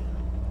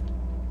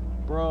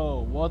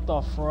 Bro, what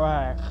the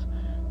frack?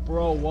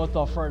 Bro, what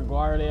the frick?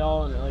 Why are they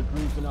all like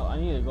grouping up? I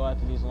need to go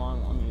after these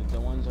long. I mean, the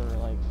ones that are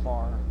like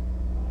far.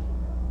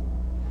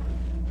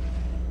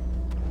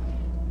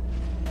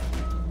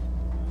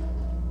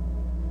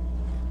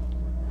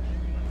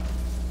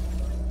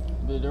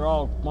 But they're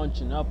all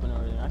bunching up and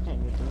everything. I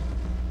can't get through.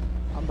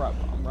 I'm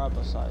right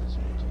beside this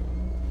one too.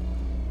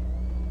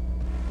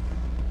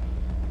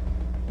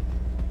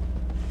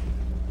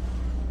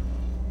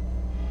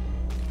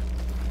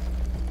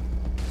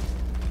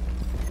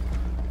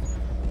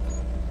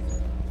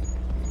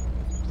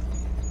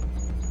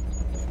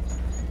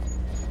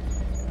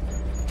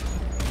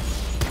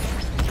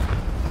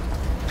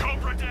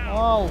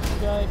 Oh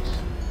shit!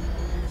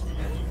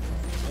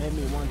 It hit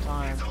me one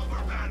time. It's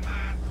over,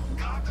 Batman.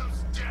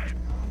 Gotham's dead.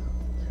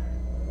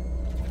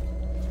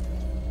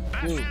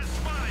 Dude. Batman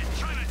spotted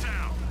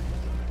Chinatown.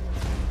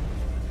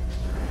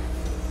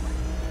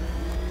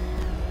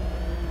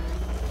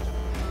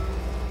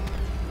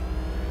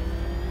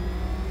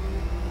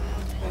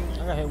 I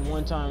got hit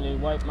one time. They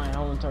wiped my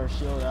whole entire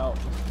shield out.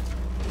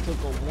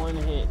 Took a one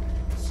hit.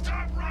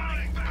 Stop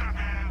running,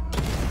 Batman.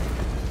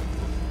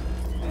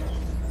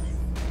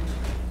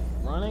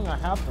 Running, I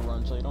have to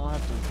run, so you don't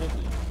have to hit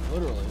me.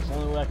 Literally, it's the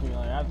only way I can.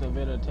 Like, I have to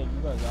be able to take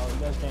you guys out. You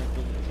guys can't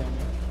kill me.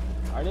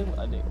 Are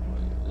they?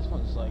 This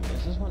one's like.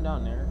 Is this one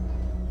down there?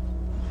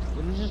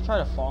 Did he just try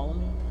to follow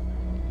me?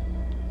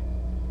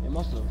 It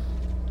must have.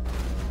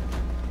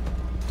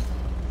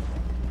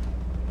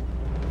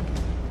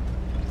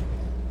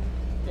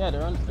 Yeah,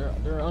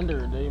 they're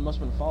under. They must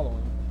have been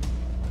following.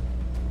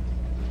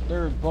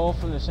 They're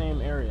both in the same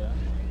area.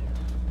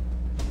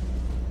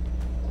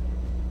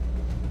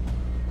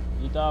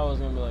 You thought I was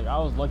gonna be like, I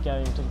was lucky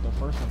I didn't take the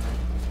first one.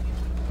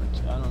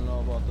 I don't know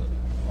about the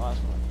last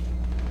one.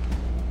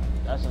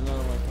 That's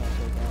another one I can't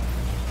take down.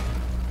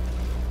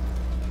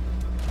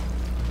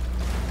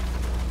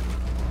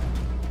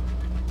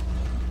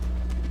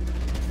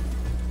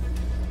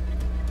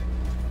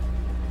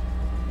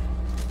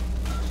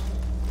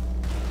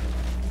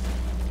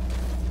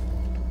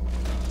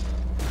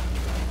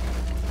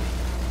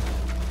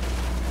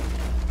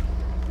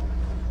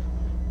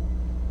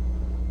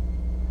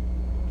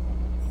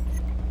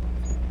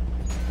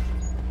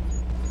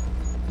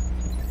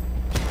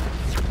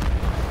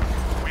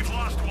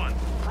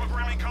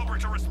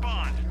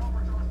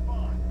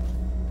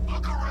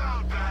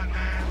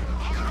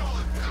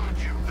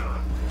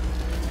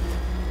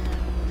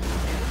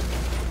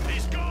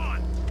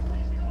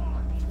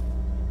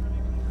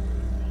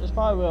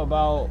 Probably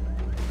about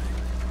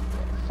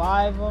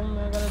 5 of them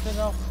I gotta take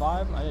out.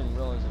 5? I didn't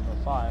realize it, but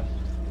 5.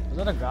 Was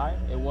that a guy?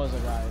 It was a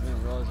guy. I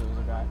didn't realize it was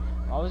a guy.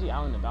 Why was he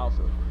out in the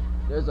battlefield?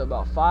 There's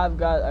about 5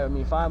 guys. I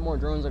mean, 5 more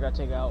drones I gotta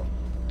take out.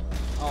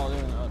 Oh,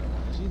 there's another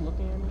one. Is he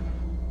looking at me?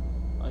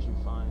 I should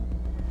be fine.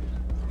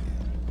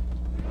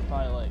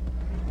 Probably like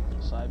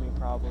beside me,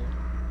 probably.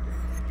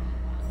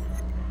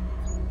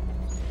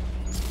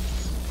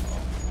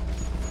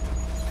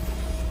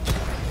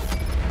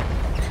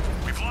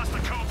 We've lost the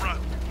Cobra.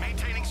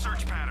 Maintaining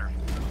search pattern.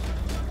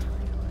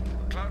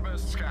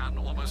 Cloudburst scan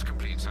almost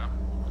complete, sir.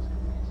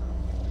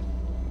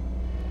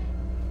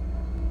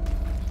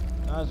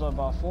 There's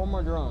about 4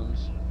 more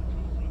drones.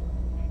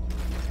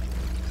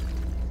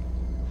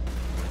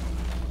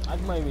 I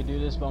can maybe do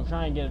this, but I'm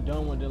trying to get it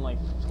done within like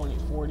 20,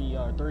 40,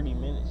 or 30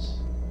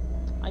 minutes.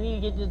 I need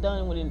to get this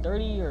done within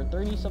 30 or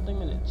 30 something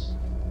minutes.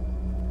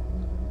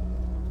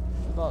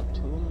 About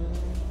 2 minutes.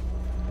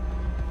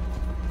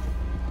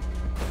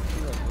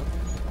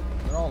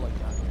 They're all like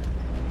down here.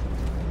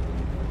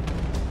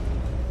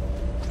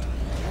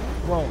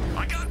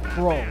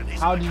 Bro,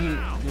 how do you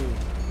do?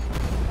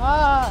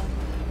 Ah!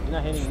 You're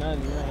not hitting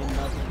nothing. You're not hitting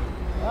nothing.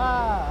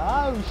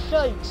 Ah! Oh,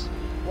 shakes!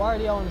 Why are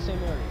they all in the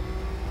same area?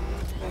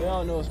 They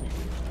all notice me.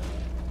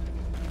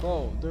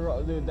 Bro,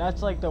 dude,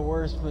 that's like the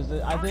worst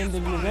position. I didn't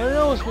think they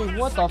noticed me.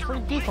 What the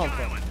freak did you come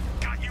from?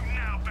 Got you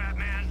now,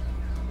 Batman.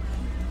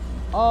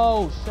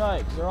 Oh,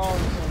 shikes. They're all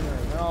in the same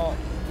area. They're all,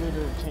 dude,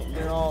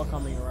 they're all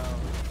coming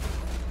around.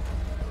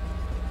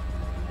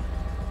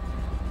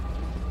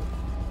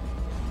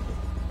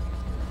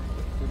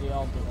 Dude, they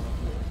all think I'm up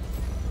here.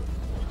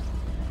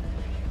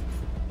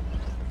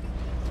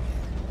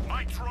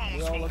 My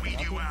drones will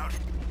weed you out.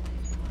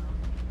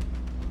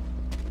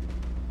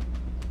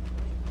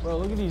 Bro,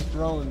 look at these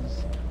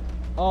drones.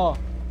 It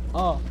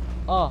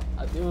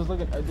was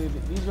looking.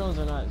 Dude, these drones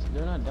are not.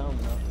 They're not dumb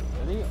enough.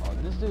 Are they? Oh,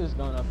 this dude is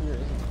going up here,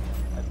 isn't he?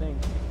 I think.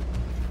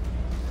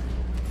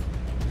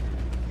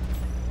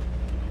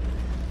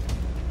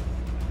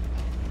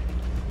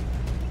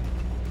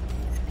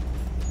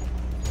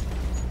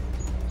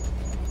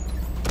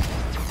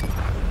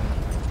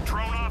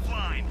 Drone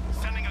offline.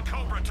 Sending a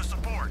Cobra to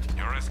support.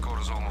 Your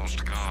escort is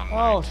almost gone.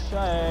 Oh,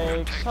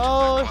 shikes.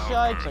 Oh,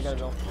 shikes. I gotta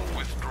go.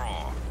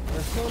 Withdraw.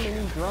 There's so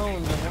many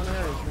drones in one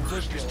area.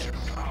 It's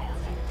ridiculous.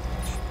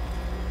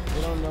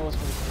 They don't know what's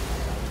going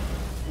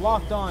on.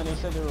 Locked on. They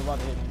said they were about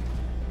to hit me.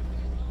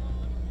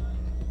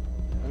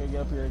 I'm gonna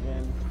get up here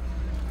again.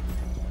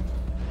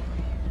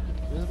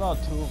 There's about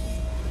 2 of them.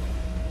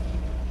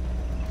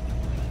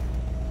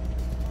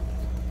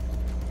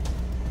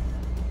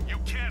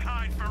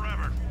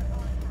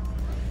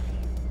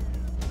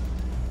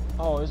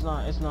 Oh, it's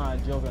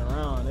not joking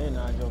around. They're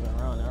not joking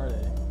around, are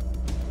they?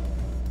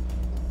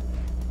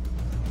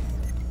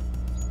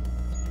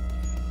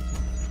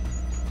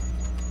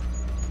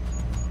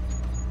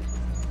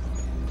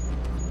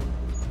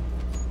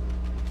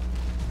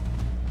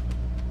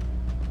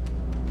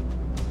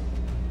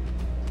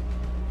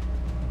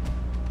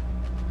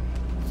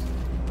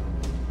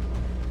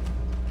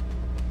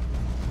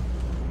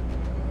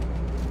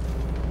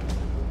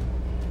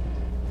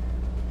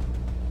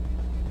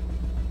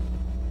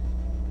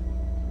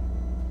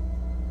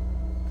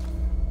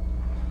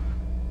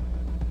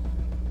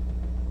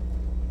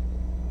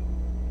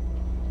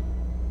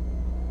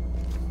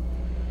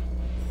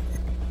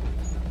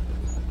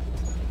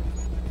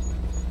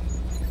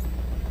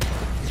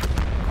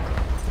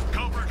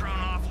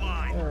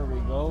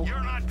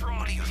 You're not drawn.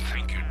 What do you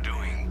think you're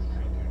doing?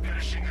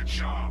 Finishing a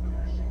job.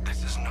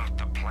 This is not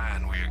the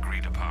plan we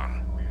agreed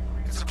upon.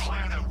 It's a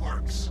plan that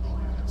works.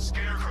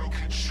 Scarecrow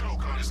can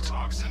choke on his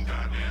toxin,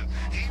 Batman.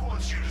 He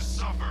wants you to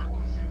suffer.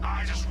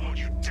 I just want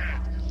you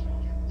dead.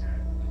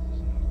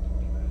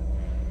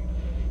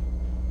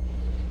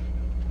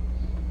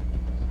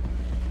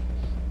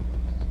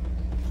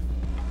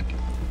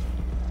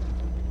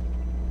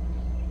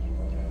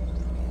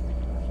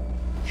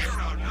 You're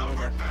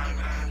outnumbered,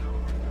 Batman.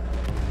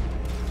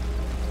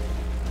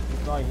 You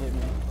thought you hit me.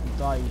 You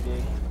thought you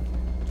did.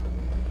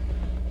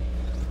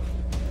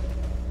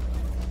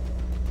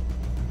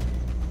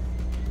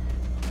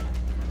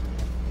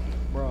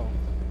 Bro.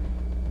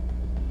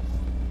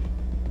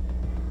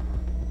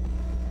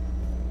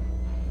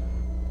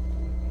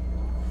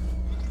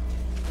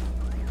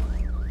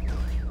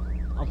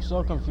 I'm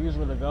so confused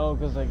where to go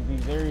because like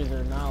these areas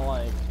are not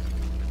like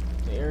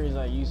the areas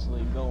I used to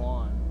like, go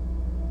on.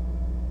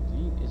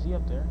 Is he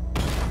up there?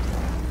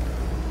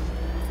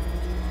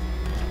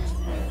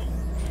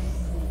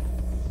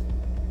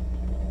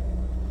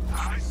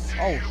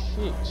 Oh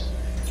shit.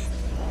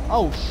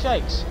 Oh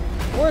shakes.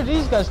 Where did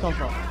these guys come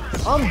from?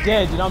 I'm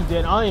dead, dude. I'm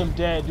dead. I am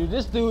dead, dude.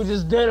 This dude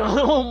is dead.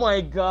 Oh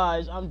my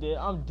gosh. I'm dead.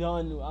 I'm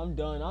done. I'm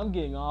done. I'm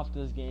getting off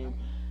this game.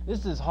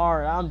 This is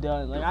hard. I'm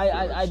done. Like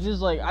I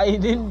just like I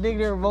didn't think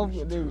they were both.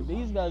 Dude,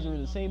 these guys are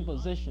in the same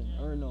position,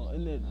 or no?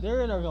 And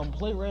they're in a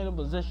complete random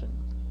position.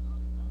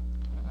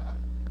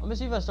 I'm gonna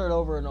see if I start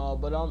over and all,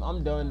 but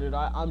I'm done, dude.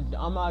 I'm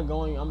not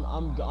going.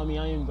 I'm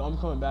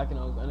coming back and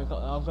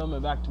I'm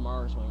coming back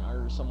tomorrow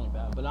or something like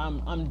that. But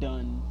I'm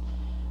done.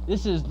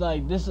 This is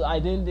like this. I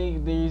didn't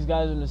think these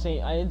guys are in the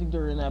same. I didn't think they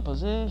were in that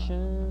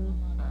position.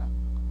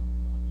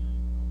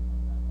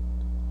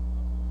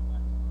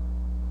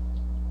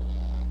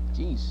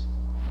 Jeez.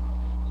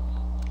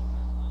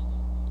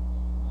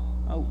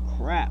 Oh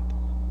crap.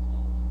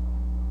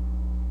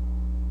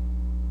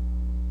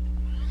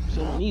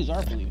 So my knees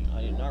are bleeding.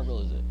 I did not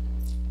realize it.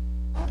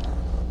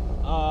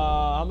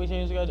 How many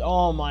times you guys?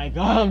 Oh my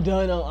god, I'm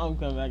done. I'm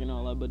coming back and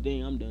all that, but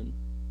dang, I'm done.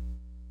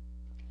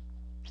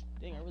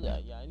 Dang, I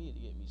really, yeah, I need to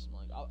get me some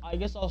like. I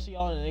guess I'll see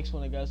y'all in the next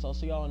one. I guess I'll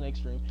see y'all in the next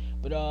stream.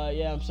 But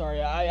yeah, I'm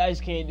sorry. I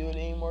just can't do it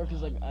anymore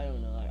because like I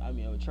don't know. I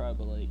mean, I would try,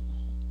 but like,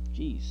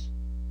 jeez.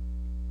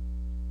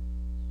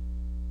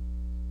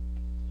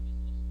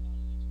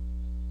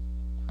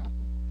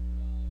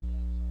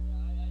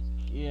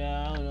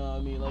 Yeah, I don't know. I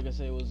mean, like I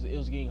said, it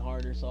was getting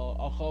harder, so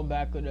I'll come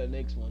back with the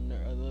next one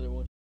or another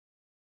one.